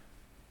an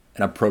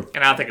approach,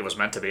 and I don't think it was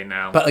meant to be.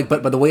 No, but like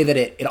but the way that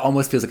it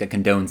almost feels like it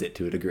condones it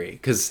to a degree,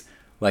 because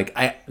like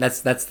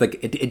that's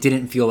like it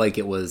didn't feel like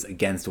it was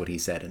against what he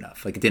said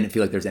enough. Like it didn't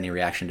feel like there's any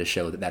reaction to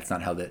show that that's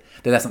not how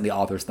that's not the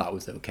authors thought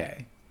was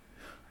okay,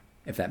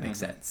 if that makes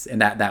sense.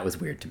 And that was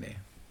weird to me.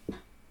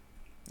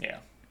 Yeah.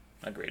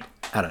 Agreed.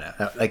 I don't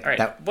know. Like, all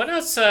right. What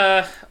else?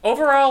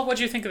 Overall, what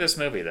do you think of this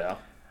movie, though?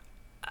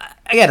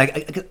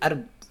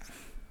 Again,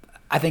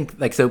 I think,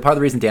 like, so part of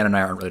the reason Dan and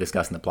I aren't really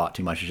discussing the plot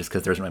too much is just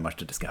because there isn't really much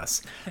to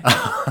discuss.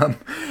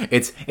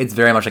 It's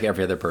very much like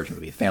every other Purge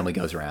movie. Family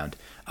goes around.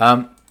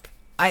 I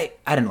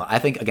don't know. I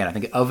think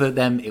of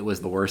them, it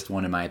was the worst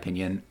one in my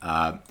opinion.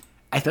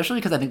 Especially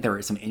because I think there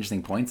were some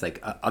interesting points.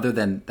 Like, other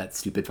than that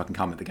stupid fucking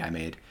comment the guy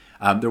made,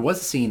 there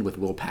was a scene with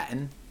Will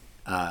Patton.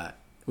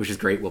 Which is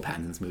great. Will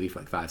Patton's in this movie for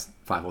like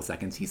five whole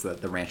seconds. He's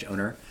the ranch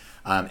owner.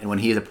 And when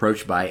he is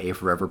approached by a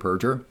forever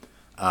purger,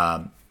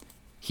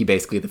 he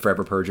basically, the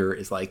forever purger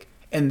is like,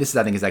 and this is,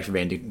 I think, is actually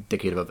very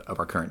indicative of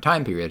our current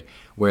time period,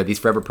 where these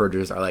forever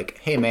purgers are like,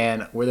 hey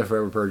man, we're the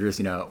forever purgers,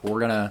 we're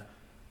going to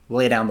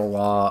lay down the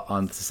law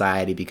on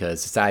society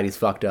because society's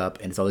fucked up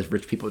and it's all these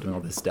rich people doing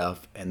all this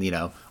stuff. And,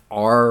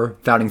 our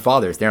founding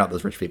fathers, they're not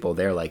those rich people.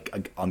 They're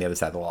like on the other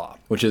side of the law,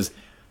 which is,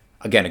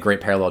 again, a great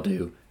parallel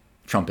to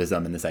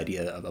Trumpism and this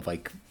idea of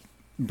like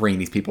bringing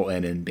these people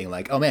in and being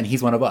like, oh man,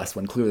 he's one of us,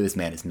 when clearly this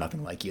man is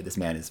nothing like you. This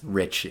man is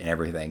rich and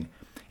everything.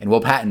 And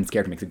Will Patton's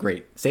character makes a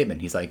great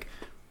statement. He's like,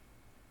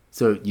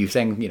 so you're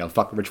saying,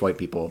 fuck rich white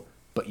people,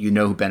 but you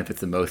know who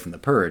benefits the most from the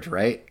purge,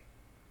 right?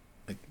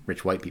 Like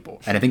rich white people.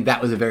 And I think that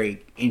was a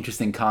very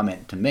interesting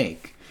comment to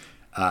make.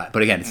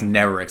 But again, it's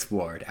never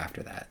explored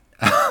after that.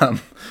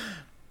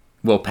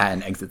 Will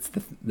Patton exits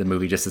the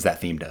movie just as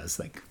that theme does,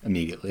 like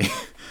immediately.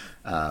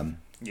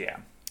 Yeah.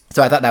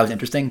 So I thought that was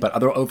interesting, but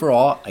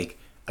overall, like,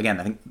 again,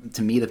 I think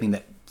to me the thing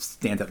that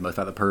stands out the most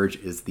about the Purge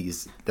is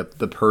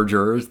the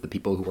purgers, the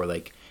people who are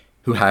like,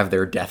 who have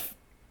their death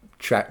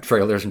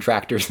trailers and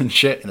tractors and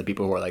shit, and the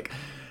people who are like,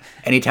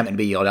 anytime it'd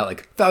be yelled out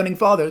like founding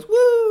fathers,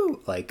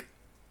 woo, like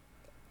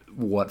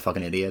what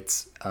fucking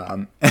idiots.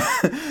 And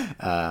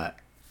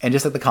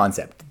just like the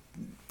concept,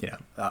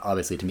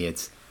 obviously to me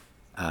it's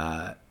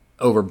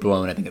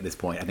overblown. I think at this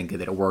point, I think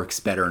that it works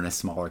better in a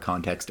smaller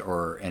context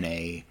or in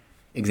a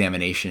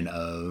examination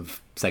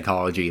of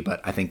psychology.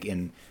 But I think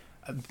in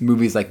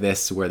movies like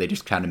this, where they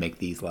just kind of make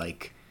these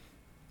like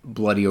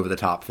bloody over the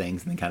top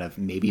things and then kind of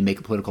maybe make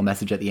a political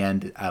message at the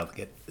end, I don't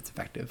think it's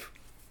effective.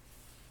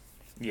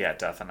 Yeah,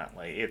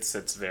 definitely.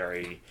 It's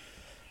very,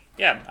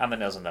 on the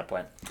nose on that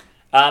point.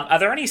 Are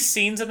there any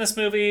scenes in this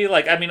movie?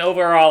 Like, I mean,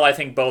 overall, I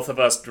think both of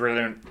us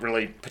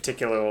really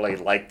particularly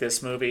like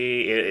this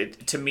movie.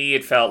 To me,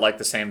 it felt like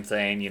the same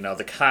thing.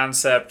 The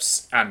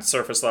concept on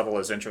surface level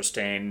is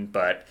interesting,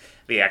 but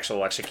the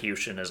actual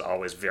execution is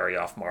always very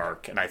off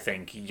mark. And I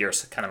think you're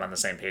kind of on the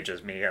same page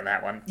as me on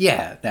that one.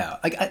 Yeah, no.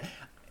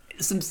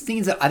 Some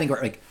scenes that I think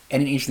are like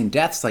ending interesting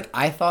deaths. Like,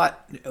 I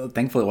thought,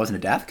 thankfully it wasn't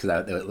a death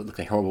because it looked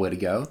like a horrible way to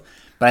go.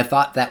 But I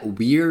thought that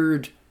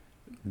weird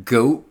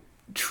goat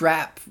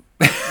trap,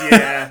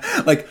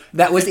 like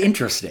that was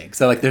interesting.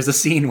 So like there's a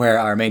scene where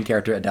our main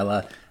character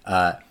Adela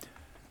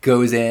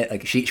goes in,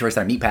 like she works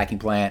at a meatpacking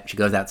plant. She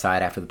goes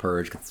outside after the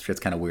purge because it's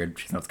kind of weird.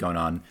 She doesn't know what's going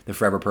on. The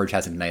forever purge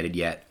hasn't ignited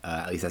yet,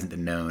 at least hasn't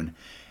been known.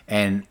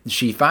 And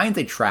she finds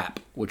a trap,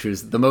 which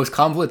is the most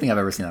convoluted thing I've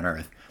ever seen on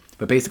Earth.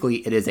 But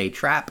basically it is a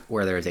trap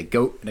where there is a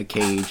goat in a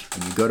cage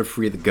and you go to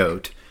free the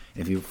goat.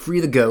 And if you free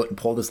the goat and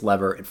pull this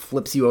lever, it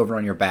flips you over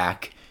on your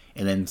back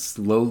and then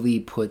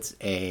slowly puts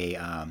a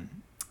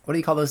what do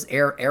you call those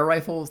air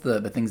rifles?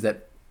 The things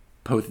that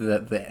poke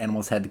the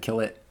animal's head to kill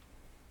it.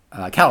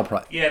 Cattle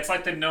prod. Yeah, it's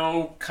like the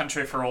No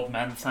Country for Old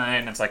Men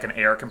thing. It's like an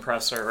air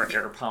compressor or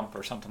air pump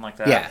or something like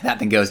that. Yeah, that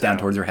thing goes down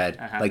towards her head.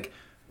 Like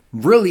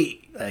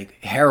really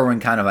like harrowing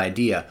kind of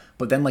idea.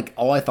 But then like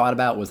all I thought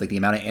about was like the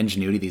amount of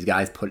ingenuity these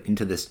guys put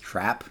into this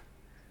trap.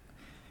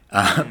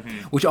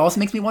 Which also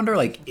makes me wonder,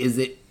 like, is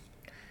it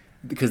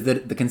because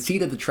the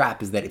conceit of the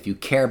trap is that if you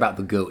care about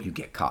the goat, you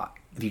get caught.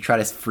 If you try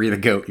to free the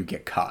goat, you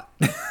get caught.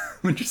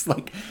 Which is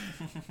like,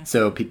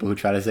 so people who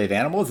try to save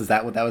animals, is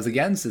that what that was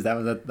against? Is that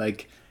what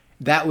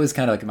that was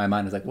kind of like in my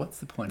mind, was like, what's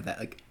the point of that?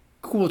 Like,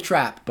 cool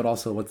trap, but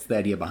also what's the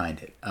idea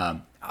behind it?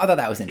 I thought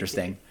that was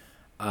interesting.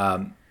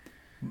 But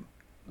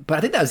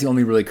I think that was the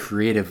only really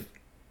creative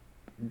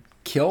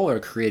kill or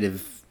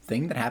creative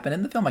thing that happened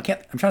in the film. I'm trying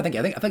to think.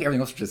 I think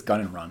everything else was just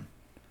gun and run,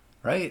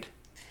 right?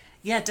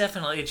 Yeah,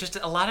 definitely. It just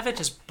a lot of it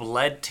just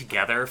bled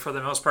together for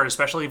the most part,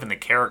 especially even the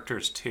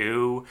characters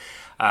too.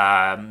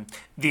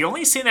 The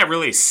only scene that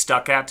really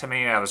stuck out to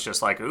me, I was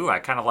just like, ooh, I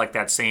kind of like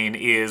that scene,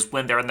 is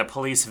when they're in the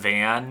police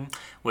van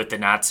with the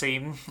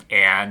Nazi,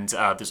 and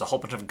there's a whole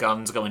bunch of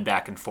guns going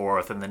back and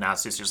forth, and the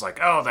Nazi's just like,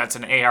 oh, that's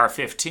an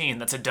AR-15,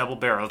 that's a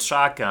double-barreled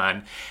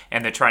shotgun,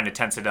 and they're trying to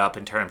tense it up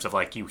in terms of,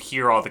 like, you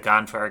hear all the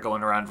gunfire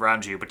going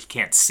around you, but you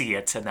can't see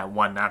it, and that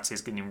one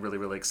Nazi's getting really,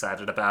 really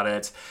excited about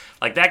it.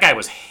 Like, that guy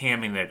was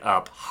hamming it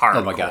up hardcore,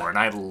 oh my God. And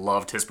I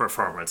loved his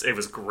performance. It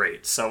was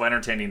great. So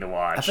entertaining to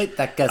watch. I think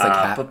that guy's like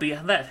half... But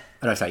beyond that...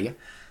 Oh, no, sorry, yeah.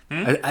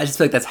 I just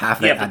feel like that's half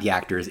the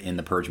actors in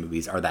the Purge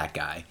movies are that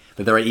guy.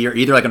 But you're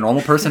either like a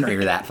normal person or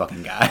you're that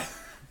fucking guy.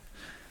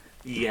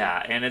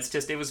 Yeah, and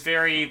it was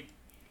very,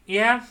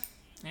 yeah.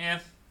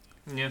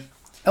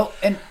 Oh,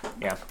 and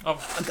yeah.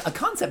 A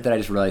concept that I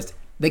just realized,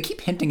 they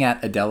keep hinting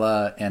at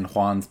Adela and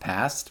Juan's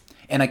past,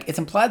 and like it's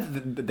implied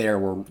that they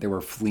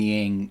were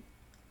fleeing,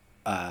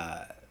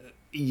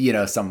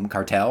 some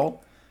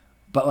cartel,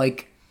 but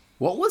like,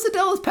 what was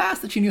Adela's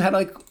past that she knew how to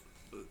like,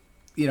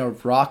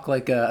 rock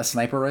like a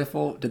sniper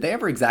rifle? Did they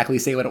ever exactly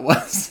say what it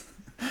was?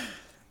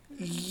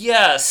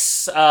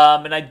 Yes,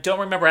 and I don't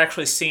remember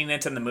actually seeing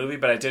it in the movie,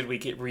 but I did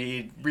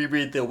reread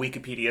the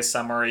Wikipedia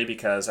summary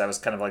because I was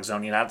kind of like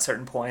zoning out at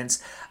certain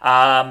points.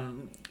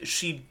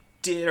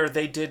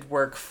 They did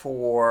work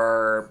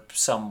for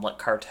some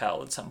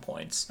cartel at some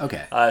points.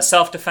 Okay.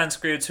 Self-defense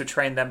groups who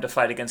trained them to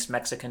fight against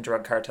Mexican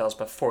drug cartels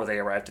before they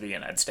arrived to the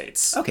United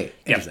States. Okay,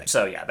 interesting. Yep.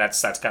 So yeah,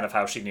 that's kind of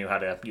how she knew how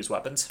to use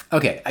weapons.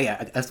 Okay, yeah,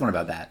 I just wonder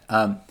about that.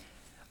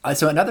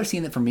 So another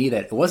scene that for me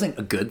that it wasn't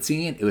a good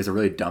scene, it was a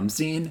really dumb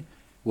scene,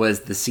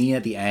 was the scene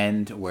at the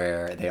end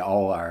where they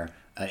all are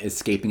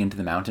escaping into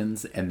the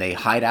mountains and they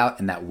hide out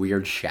in that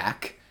weird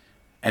shack.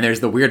 And there's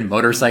the weird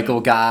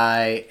motorcycle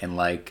guy and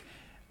like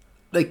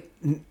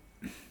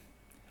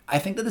I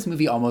think that this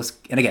movie almost,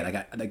 and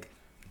again, like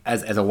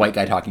as a white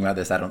guy talking about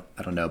this, I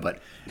don't know, but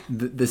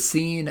the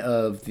scene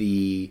of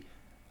the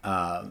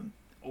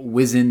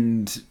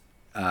wizened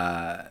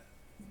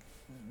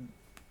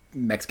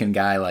Mexican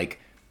guy like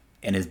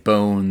and his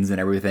bones and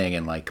everything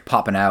and like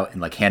popping out and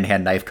like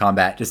hand-to-hand knife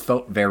combat just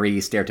felt very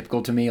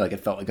stereotypical to me. Like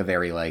it felt like a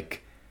very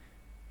like,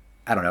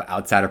 I don't know,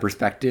 outsider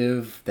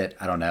perspective that,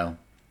 I don't know.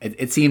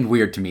 It seemed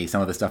weird to me,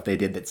 some of the stuff they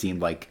did that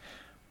seemed like,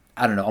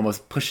 I don't know,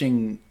 almost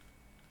pushing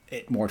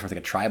it more towards like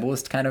a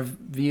tribalist kind of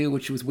view,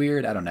 which was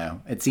weird. I don't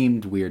know. It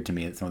seemed weird to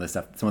me that some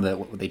of the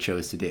what they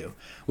chose to do,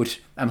 which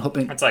I'm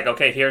hoping. It's like,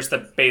 okay, here's the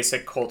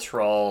basic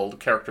cultural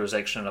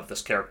characterization of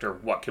this character.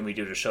 What can we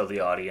do to show the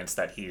audience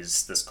that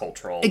he's this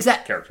cultural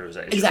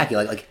characterization? Exactly.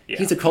 Like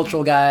he's a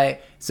cultural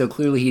guy, so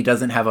clearly he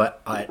doesn't have a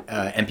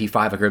MP5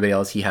 like everybody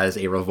else. He has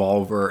a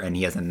revolver and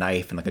he has a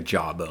knife and like a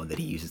jawbone that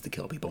he uses to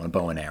kill people and a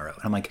bow and arrow.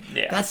 And I'm like,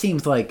 that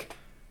seems like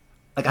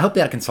I hope they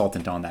had a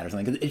consultant on that or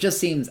something. It just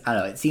seems, I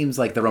don't know, it seems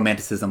like the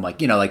romanticism,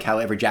 like, you know, like how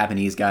every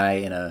Japanese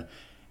guy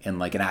in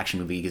like an action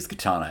movie uses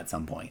katana at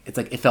some point. It's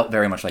like, it felt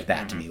very much like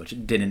that to me, which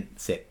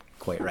didn't sit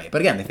quite right.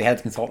 But again, if they had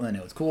a consultant and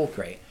it was cool,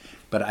 great.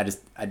 But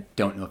I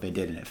don't know if they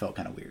did, and it felt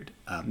kind of weird.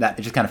 That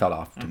it just kind of felt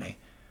off to me.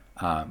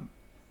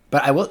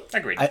 But I will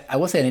I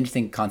will say an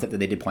interesting concept that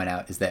they did point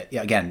out is that,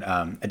 again,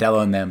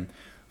 Adello and them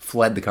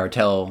fled the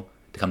cartel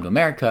to come to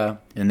America,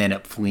 and they end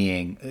up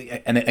fleeing.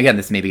 And again,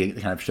 this may be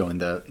kind of showing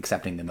the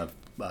accepting in the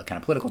kind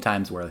of political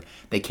times where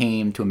they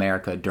came to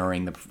America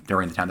during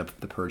the time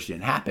the purge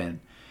didn't happen,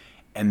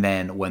 and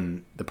then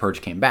when the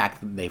purge came back,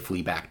 they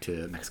flee back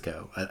to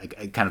Mexico.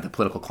 Kind of the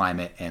political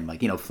climate and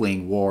like, you know,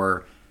 fleeing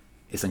war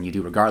is something you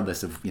do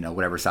regardless of, you know,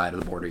 whatever side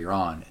of the border you're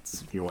on.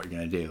 It's what you're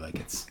gonna do. Like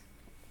it's,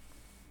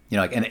 you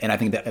know, like, and I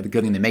think that the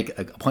good thing to make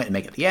a point to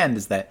make at the end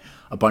is that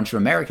a bunch of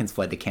Americans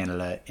fled to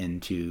Canada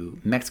into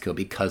Mexico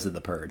because of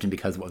the purge and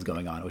because of what was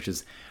going on, which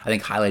is, I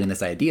think, highlighting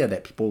this idea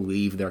that people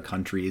leave their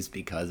countries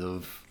because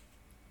of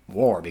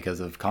war, because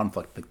of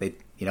conflict. Like they,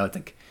 you know, it's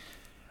like,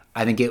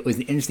 I think it was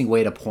an interesting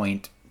way to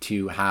point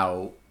to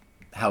how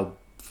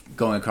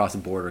going across the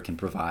border can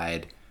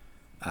provide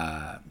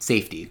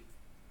safety.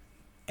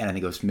 And I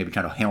think it was maybe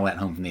trying to hammer that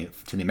home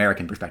to the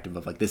American perspective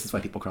of like, this is why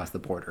people cross the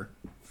border,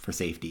 for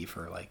safety,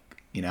 for like,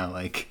 you know,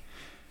 like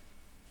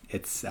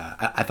it's.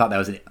 I thought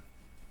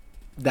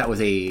that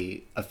was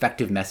a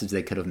effective message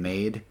they could have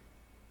made,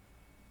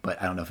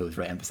 but I don't know if it was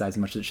really emphasized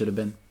as much as it should have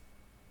been.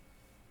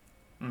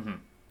 Mm-hmm.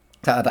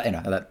 So I thought, you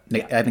know,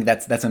 I think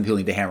that's something people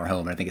need to hammer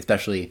home, and I think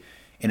especially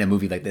in a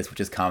movie like this, which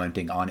is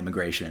commenting on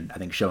immigration, I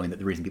think showing that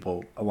the reason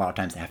people a lot of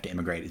times have to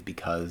immigrate is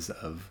because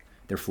of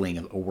they're fleeing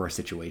a worse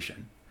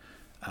situation.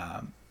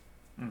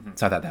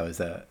 So I thought that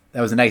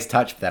was a nice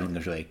touch, but that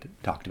wasn't really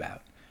talked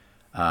about.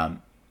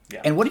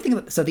 And what do you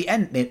think of, so at the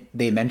end,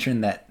 they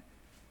mentioned that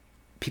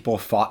people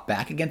fought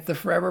back against the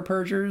Forever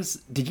Purgers.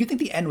 Did you think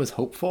the end was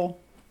hopeful?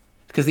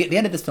 Because the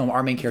end of this film,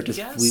 our main characters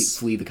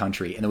flee the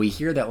country, and then we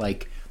hear that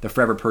like the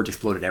Forever Purge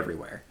exploded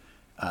everywhere.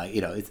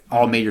 You know, it's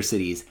all major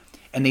cities,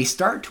 and they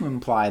start to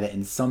imply that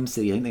in some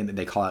city, I think that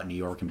they call out New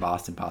York and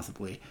Boston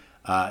possibly,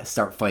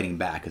 start fighting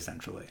back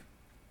essentially.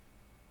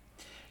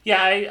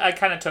 Yeah, I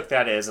kind of took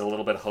that as a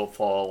little bit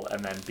hopeful,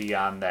 and then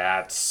beyond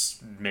that,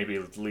 maybe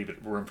leave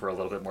it room for a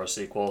little bit more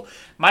sequel.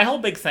 My whole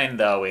big thing,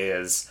 though,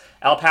 is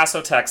El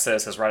Paso,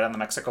 Texas is right on the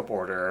Mexico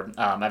border.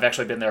 I've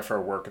actually been there for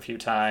work a few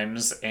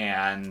times,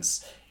 and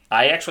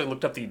I actually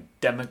looked up the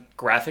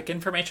demographic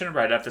information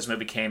right after this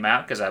movie came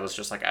out, because I was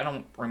just like, I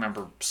don't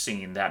remember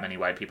seeing that many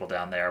white people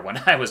down there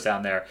when I was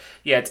down there.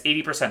 Yeah, it's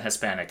 80%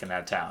 Hispanic in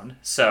that town.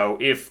 So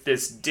if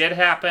this did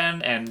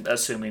happen, and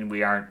assuming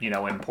we aren't, you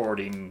know,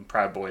 importing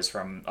Proud Boys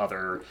from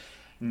other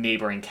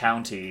neighboring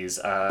counties,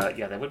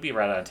 they would be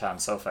right out of town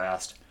so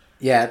fast.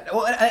 Yeah,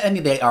 well, I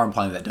mean, they are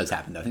implying that does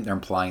happen, though. I think they're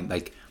implying,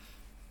 like,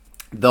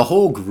 the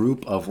whole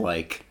group of,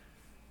 like,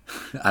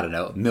 I don't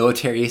know,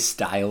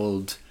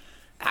 military-styled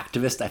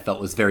activist I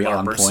felt was very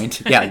LARPers. On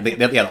point. Yeah,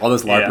 they all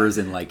those LARPers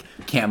in like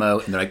camo,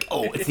 and they're like,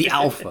 oh, it's the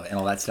Alpha and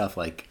all that stuff.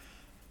 Like,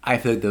 I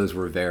feel like those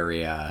were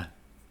very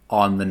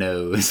on the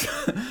nose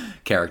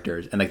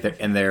characters, and like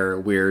their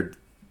weird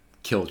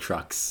kill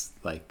trucks.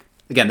 Like,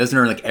 again, those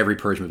are in like every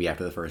Purge movie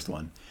after the first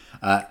one.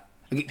 And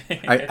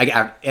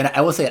I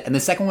will say, and the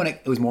second one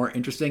it was more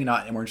interesting,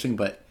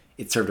 but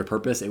it served a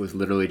purpose. It was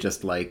literally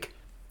just like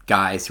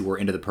guys who were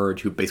into the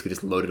Purge who basically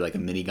just loaded like a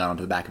minigun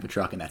onto the back of a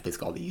truck, and that's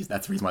basically all they used.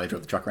 That's the reason why they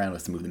drove the truck around,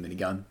 was to move the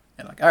minigun.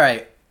 And like, all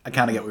right, I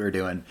kind of get what we were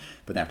doing,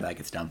 but then after that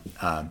gets dumb.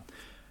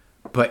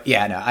 But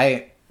yeah, no,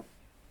 I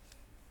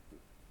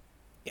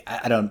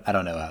don't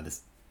know how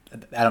this.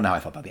 I don't know how I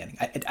felt about the ending.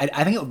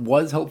 I think it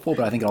was hopeful,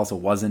 but I think it also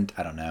wasn't.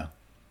 I don't know.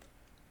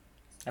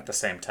 At the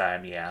same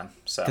time, yeah.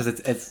 So because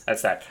it's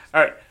that's that.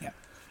 All right. Yeah.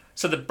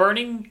 So the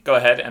burning, go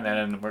ahead, and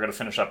then we're going to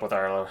finish up with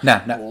our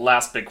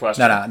last big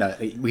question. No,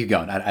 we've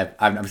gone. I'm just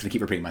going to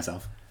keep repeating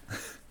myself.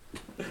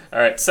 All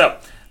right, so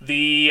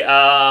the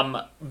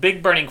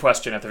big burning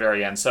question at the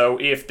very end. So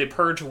if the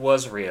Purge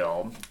was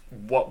real,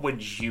 what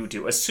would you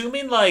do?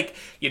 Assuming, like,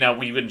 you know,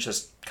 we wouldn't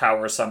just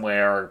cower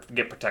somewhere or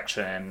get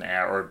protection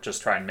or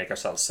just try and make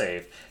ourselves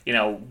safe. You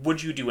know,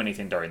 would you do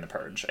anything during the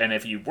Purge? And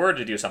if you were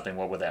to do something,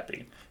 what would that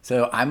be?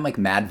 So I'm, like,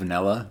 mad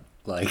vanilla.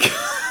 Like...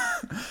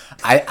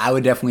 I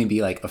would definitely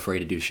be like afraid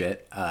to do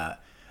shit.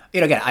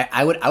 You know, again,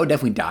 I would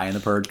definitely die in the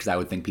Purge because I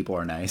would think people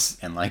are nice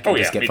and like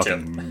just get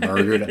fucking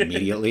murdered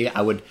immediately.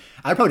 I'd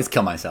probably just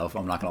kill myself.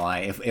 I'm not gonna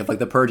lie. If like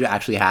the Purge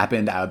actually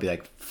happened, I would be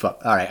like,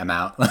 fuck. All right, I'm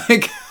out.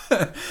 Like,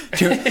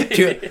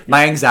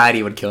 my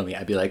anxiety would kill me.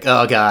 I'd be like,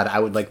 oh god. I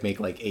would like make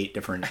like 8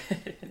 different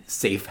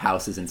safe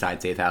houses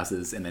inside safe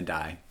houses and then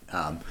die.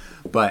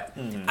 But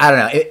I don't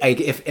know.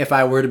 If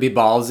I were to be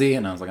ballsy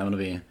and I was like, I'm gonna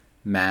be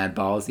mad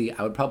ballsy,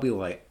 I would probably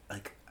like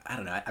I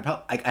don't know.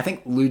 I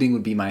think looting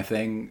would be my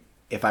thing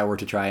if I were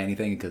to try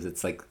anything, because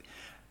it's like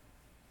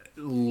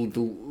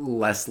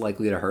less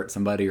likely to hurt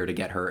somebody or to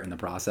get hurt in the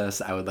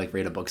process. I would like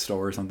raid a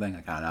bookstore or something.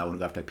 Like, I don't know, I wouldn't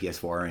go after a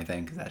PS4 or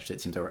anything, because that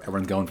shit seems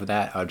everyone's going for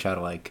that. I would try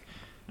to like,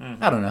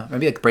 I don't know,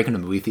 maybe like break into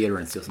a movie theater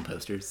and steal some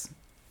posters.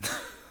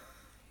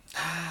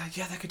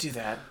 Yeah, they could do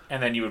that.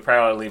 And then you would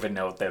probably leave a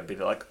note that would be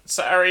like,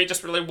 sorry,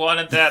 just really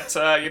wanted that,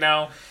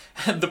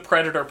 the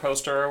Predator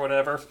poster or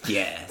whatever.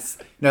 Yes.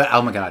 No.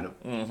 Oh my God.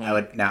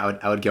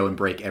 I would go and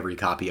break every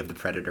copy of the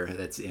Predator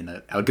that's in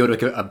a. I would go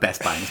to a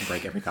Best Buy and just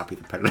break every copy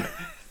of the Predator.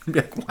 Be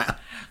like, wow.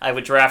 I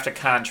would draft a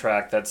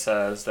contract that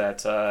says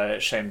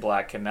that Shane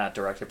Black cannot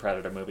direct a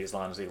Predator movie as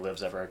long as he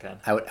lives ever again.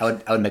 I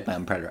would make my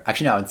own Predator.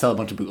 Actually, no. I would sell a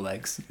bunch of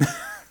bootlegs.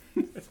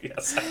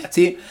 Yes.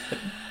 See,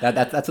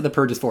 that's what the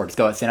Purge is for. Just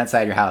go stand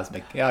outside your house. Be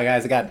like, yo,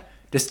 guys,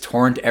 just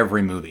torrent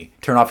every movie.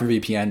 Turn off your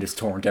VPN. Just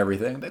torrent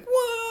everything. Be like,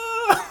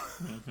 whoa.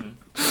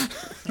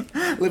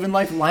 Living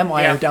life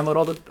LimeWire. Yeah.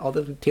 Download all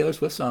the Taylor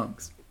Swift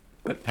songs.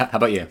 But how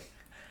about you?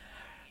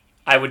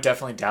 I would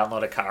definitely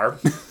download a car.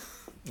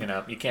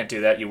 You can't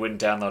do that. You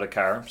wouldn't download a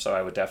car, so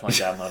I would definitely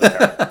download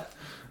a car.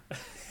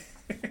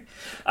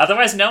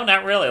 Otherwise, no,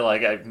 not really.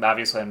 Like,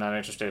 obviously, I'm not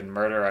interested in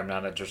murder. I'm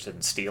not interested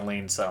in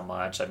stealing so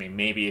much. I mean,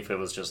 maybe if it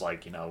was just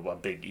like, a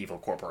big evil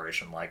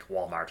corporation like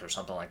Walmart or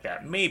something like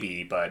that,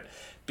 maybe. But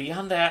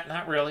beyond that,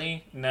 not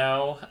really.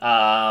 No.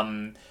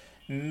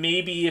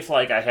 Maybe if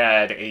like I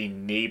had a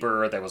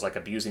neighbor that was like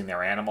abusing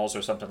their animals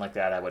or something like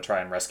that, I would try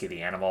and rescue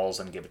the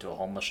animals and give it to a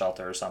homeless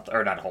shelter or something,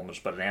 or not homeless,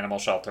 but an animal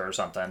shelter or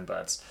something.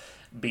 But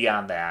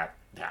beyond that,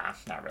 nah,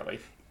 not really.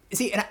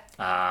 See, and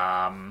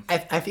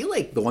I feel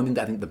like the one thing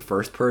that I think the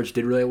first Purge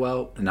did really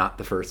well, not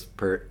the first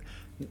Purge,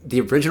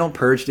 the original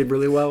Purge did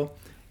really well,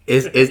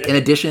 is in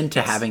addition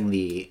to having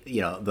the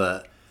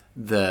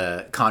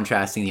the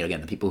contrasting, again,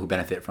 the people who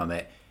benefit from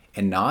it,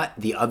 and not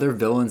the other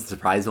villains, the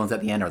surprise villains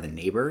at the end are the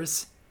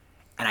neighbors.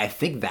 And I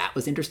think that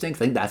was interesting,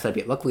 because I think that's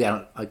what luckily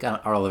all of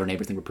our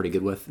neighbors think we're pretty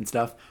good with and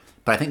stuff.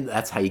 But I think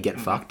that's how you get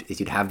fucked, is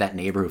you'd have that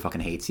neighbor who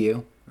fucking hates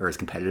you or is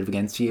competitive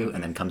against you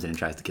and then comes in and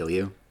tries to kill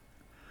you.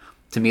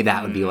 To me,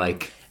 that would be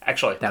like...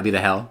 Actually... That would be the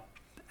hell.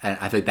 And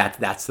I think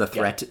that's the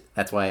threat. Yeah.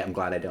 That's why I'm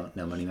glad I don't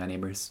know many of my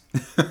neighbors.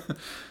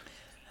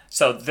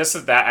 So this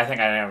is that. I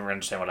think I never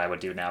understand what I would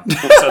do now.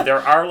 So there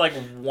are like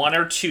one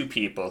or two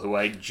people who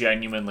I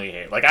genuinely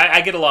hate. Like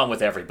I get along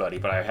with everybody,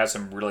 but I had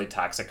some really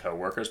toxic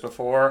coworkers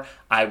before.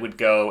 I would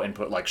go and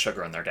put like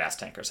sugar in their gas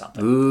tank or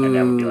something, and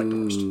that would be like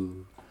the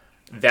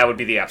worst. That would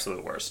be the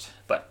absolute worst.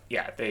 But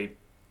yeah,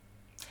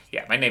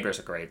 my neighbors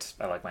are great.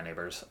 I like my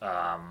neighbors.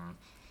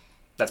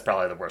 That's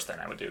probably the worst thing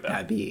I would do, though.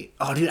 That'd be...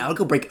 Oh, dude, I would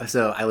go break...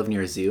 So, I live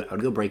near a zoo. I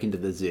would go break into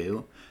the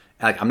zoo.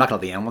 Like, I'm not going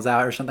to let the animals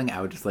out or something.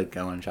 I would just, like,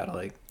 go and try to,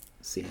 like,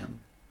 see them.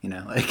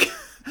 Like...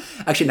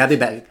 Actually, now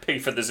that... Pay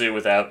for the zoo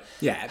without...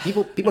 Yeah,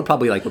 people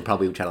probably, like, would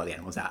probably try to let the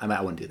animals out. I mean,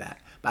 I wouldn't do that.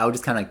 But I would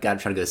just kind of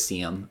try to go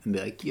see them and be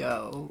like,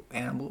 yo,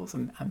 animals,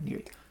 I'm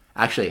here.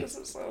 Actually, this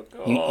is so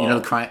cool. You know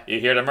the crime... You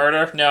here to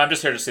murder? No, I'm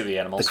just here to see the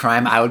animals. The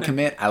crime I would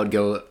commit, I would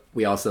go...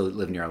 We also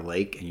live near a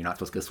lake, and you're not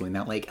supposed to go swim in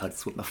that lake. I would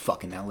swim the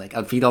fuck in that lake. I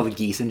would feed all the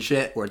geese and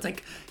shit, where it's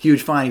like,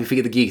 huge fine if you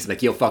feed the geese.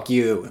 Like, yo, fuck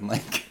you. And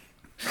like,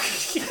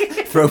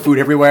 throw food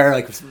everywhere,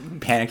 like,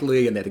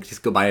 panically, and they'd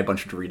just go buy a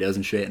bunch of Doritos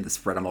and shit, and just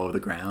spread them all over the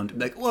ground. And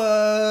be like,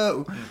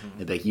 whoa!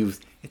 And be like,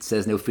 it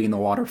says no feeding the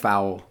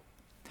waterfowl.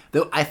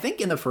 Though, I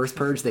think in the first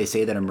Purge, they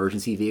say that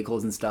emergency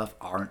vehicles and stuff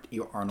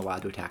you aren't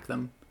allowed to attack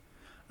them.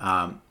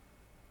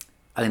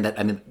 I think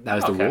that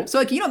was the rule. So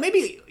like,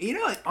 maybe,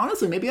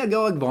 honestly, maybe I'd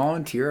go like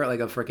volunteer at like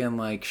a freaking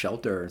like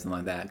shelter or something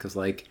like that. Cause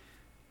like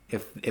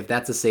if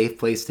that's a safe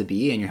place to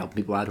be and you're helping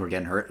people out who are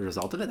getting hurt as a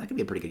result of it, that could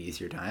be a pretty good use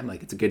of your time.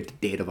 Like it's a good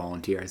day to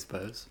volunteer, I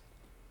suppose.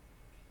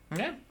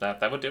 Yeah,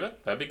 that would do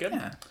it. That'd be good.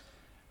 Yeah.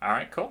 All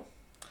right, cool.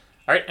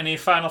 All right. Any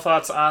final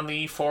thoughts on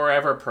the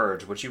Forever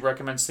Purge? Would you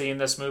recommend seeing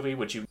this movie?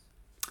 Would you?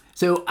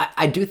 So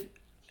I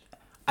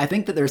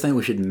think that there's something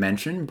we should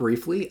mention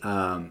briefly.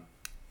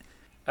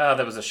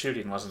 There was a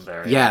shooting, wasn't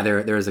there? Yeah,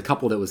 there was a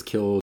couple that was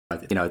killed.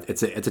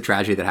 It's a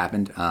tragedy that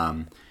happened,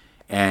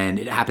 and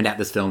it happened at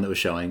this film that was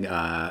showing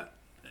a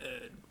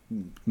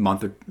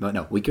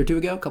week or two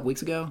ago, a couple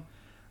weeks ago.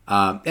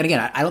 And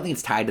again, I don't think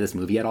it's tied to this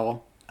movie at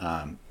all,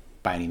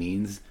 by any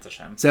means. It's a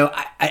shame. So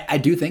I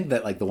do think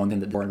that like the one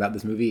thing that's important about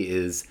this movie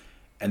is,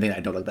 and the thing I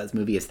don't like about this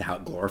movie is how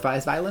it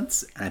glorifies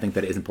violence, and I think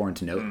that it is important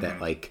to note that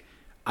like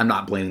I'm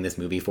not blaming this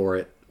movie for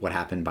it, what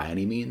happened by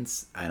any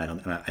means, and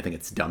I think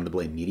it's dumb to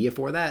blame media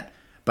for that.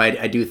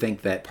 But I do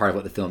think that part of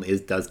what the film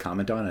does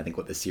comment on, I think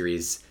what the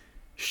series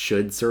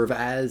should serve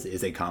as,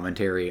 is a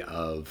commentary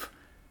of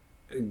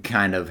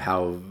kind of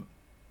how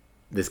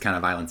this kind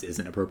of violence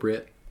isn't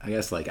appropriate. I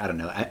guess, like, I don't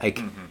know.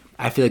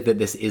 I feel like that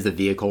this is a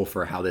vehicle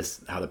for how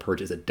the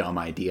Purge is a dumb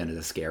idea and is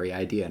a scary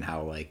idea, and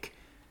how, like,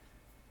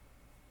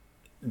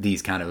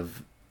 these kind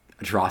of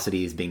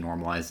atrocities being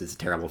normalized is a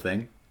terrible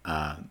thing.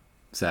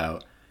 So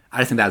I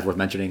just think that was worth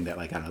mentioning, that,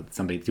 like, I don't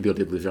know, two people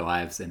did lose their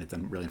lives, and it's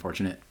really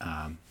unfortunate.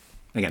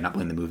 Again, not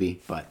blaming the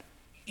movie, but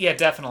Yeah,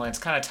 definitely. It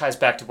kind of ties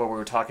back to what we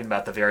were talking about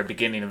at the very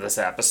beginning of this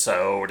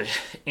episode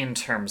in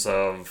terms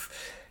of,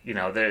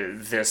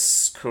 there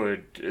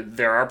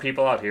are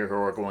people out here who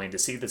are going to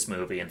see this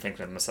movie and think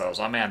to themselves,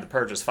 oh man, The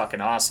Purge is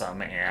fucking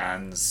awesome,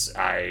 and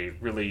I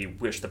really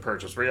wish The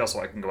Purge was real so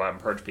I can go out and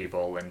purge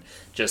people. And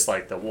just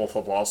like the Wolf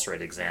of Wall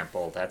Street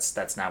example,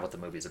 that's not what the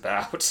movie's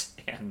about.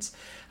 And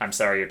I'm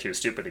sorry you're too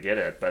stupid to get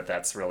it, but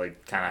that's really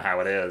kind of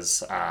how it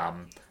is.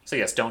 So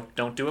yes,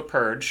 don't do a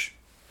purge.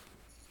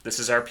 This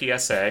is our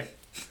PSA.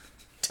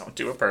 Don't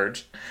do a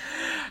purge.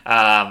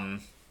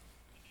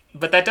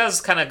 But that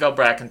does kind of go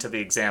back into the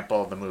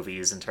example of the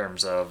movies in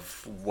terms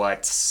of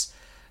what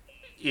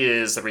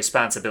is the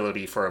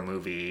responsibility for a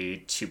movie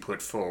to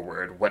put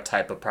forward, what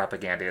type of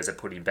propaganda is it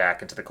putting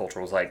back into the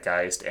cultural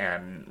zeitgeist,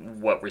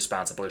 and what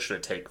responsibility should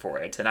it take for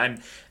it. And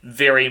I'm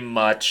very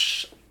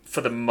much,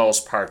 for the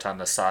most part, on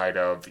the side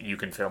of you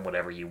can film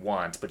whatever you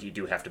want, but you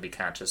do have to be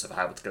conscious of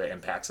how it's going to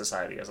impact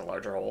society as a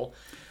larger whole.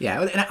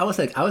 yeah. And I was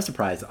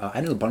surprised.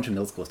 I knew a bunch of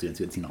middle school students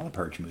who had seen all the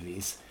Purge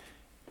movies.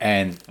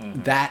 And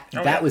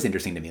that was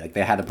interesting to me. Like,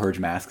 they had the Purge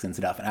masks and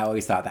stuff, and I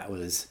always thought that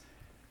was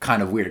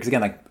kind of weird. Because, again,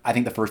 like, I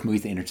think the first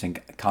movie's an interesting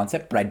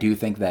concept, but I do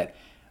think that,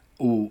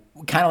 kind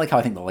of like how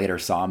I think the later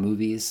Saw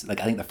movies, like,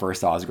 I think the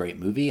first Saw is a great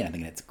movie, and I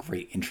think it's a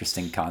great,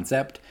 interesting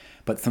concept,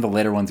 but some of the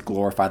later ones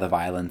glorify the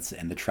violence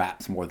and the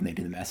traps more than they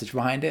do the message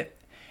behind it.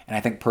 And I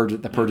think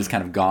the Purge has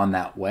kind of gone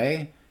that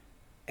way,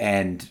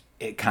 and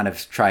it kind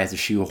of tries to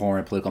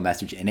shoehorn a political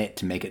message in it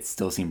to make it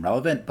still seem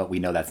relevant, but we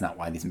know that's not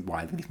why these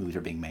movies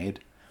are being made.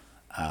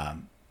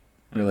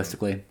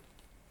 Realistically.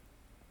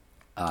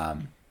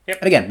 And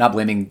again, not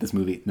blaming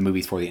the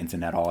movies for the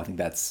incident at all. I think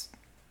that's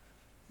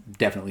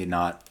definitely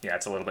not. Yeah,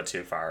 it's a little bit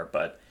too far,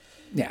 but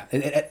yeah,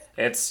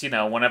 it's,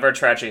 whenever a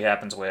tragedy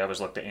happens, we always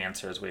look to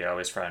answers. We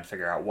always try and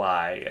figure out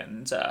why,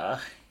 and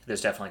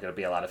there's definitely going to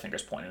be a lot of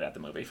fingers pointed at the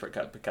movie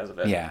because of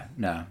it. Yeah,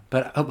 no,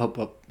 but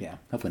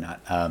hopefully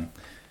not.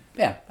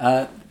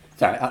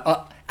 Sorry.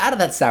 Out of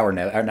that sour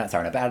note, or not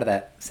sour note, but out of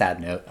that sad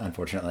note,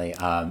 unfortunately.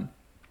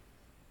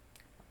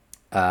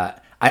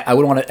 I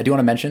do want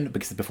to mention,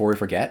 because before we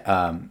forget,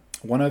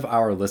 one of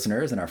our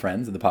listeners and our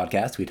friends of the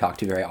podcast we talk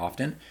to very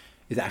often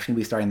is actually going to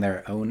be starting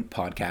their own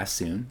podcast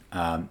soon.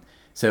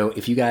 So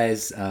if you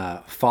guys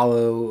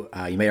follow,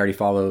 you may already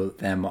follow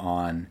them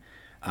on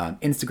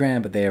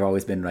Instagram, but they have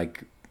always been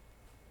like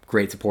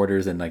great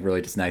supporters and like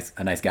really just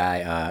a nice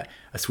guy,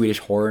 a Swedish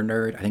horror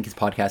nerd. I think his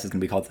podcast is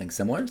going to be called something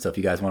similar. So if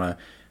you guys want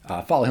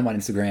to follow him on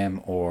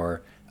Instagram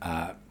or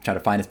try to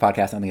find his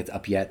podcast. I don't think it's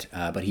up yet,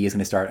 but he is going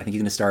to start. I think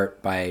he's going to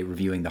start by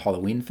reviewing the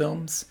Halloween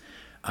films,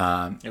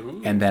 and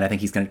then I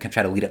think he's going to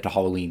try to lead up to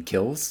Halloween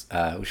Kills,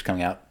 which is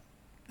coming out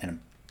in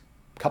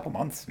a couple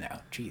months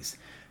now. Jeez,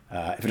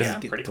 if it doesn't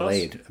get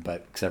delayed, close.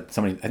 But except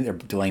I think they're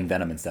delaying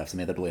Venom and stuff, so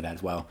maybe they'll delay that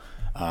as well.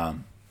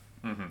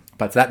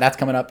 But so that's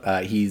coming up.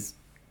 He's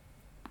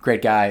a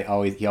great guy.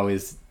 He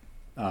always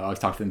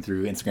talks to him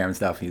through Instagram and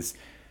stuff. He's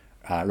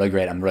really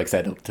great. I'm really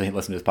excited to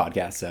listen to his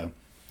podcast. So.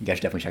 You guys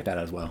should definitely check that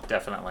out as well.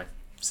 Definitely.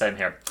 Same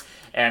here.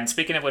 And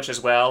speaking of which as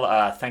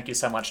well, thank you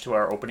so much to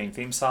our opening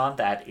theme song.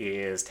 That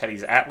is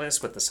Teddy's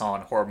Atlas with the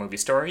song Horror Movie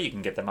Story. You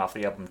can get them off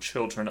the album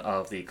Children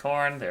of the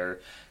Corn. They're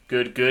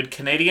good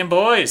Canadian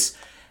boys.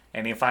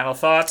 Any final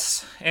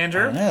thoughts,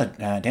 Andrew? I don't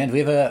know. Dan, do we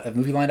have a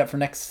movie lined up for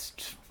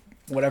next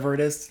whatever it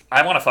is?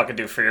 I want to fucking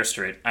do Fear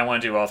Street. I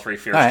want to do all 3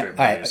 Fear Street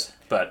movies.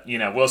 But,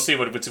 we'll see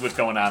what's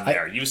going on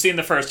there. You've seen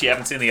the first, you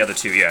haven't seen the other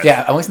 2 yet.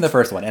 Yeah, I've only seen the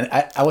first one. And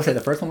I will say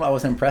the first one I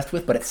was impressed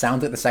with, but it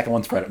sounds like the second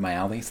one's right up my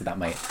alley, so that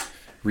might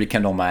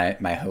rekindle my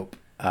hope.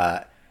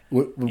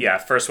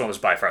 First one was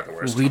by far the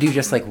worst. We do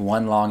just like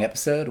one long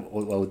episode?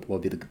 What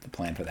would be the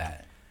plan for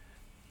that?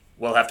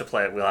 We'll have to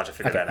play it. We'll have to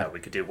figure that out. We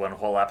could do one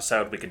whole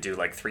episode. We could do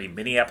like 3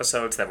 mini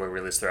episodes that we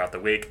release throughout the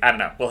week. I don't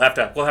know. We'll have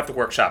to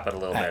workshop it a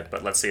little bit,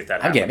 but let's see if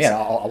that happens. Yeah,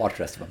 I'll watch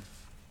the rest of them.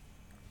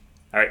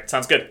 All right,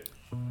 sounds good.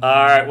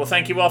 All right, well,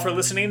 thank you all for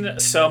listening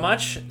so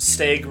much.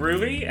 Stay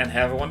groovy and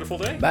have a wonderful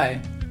day. Bye.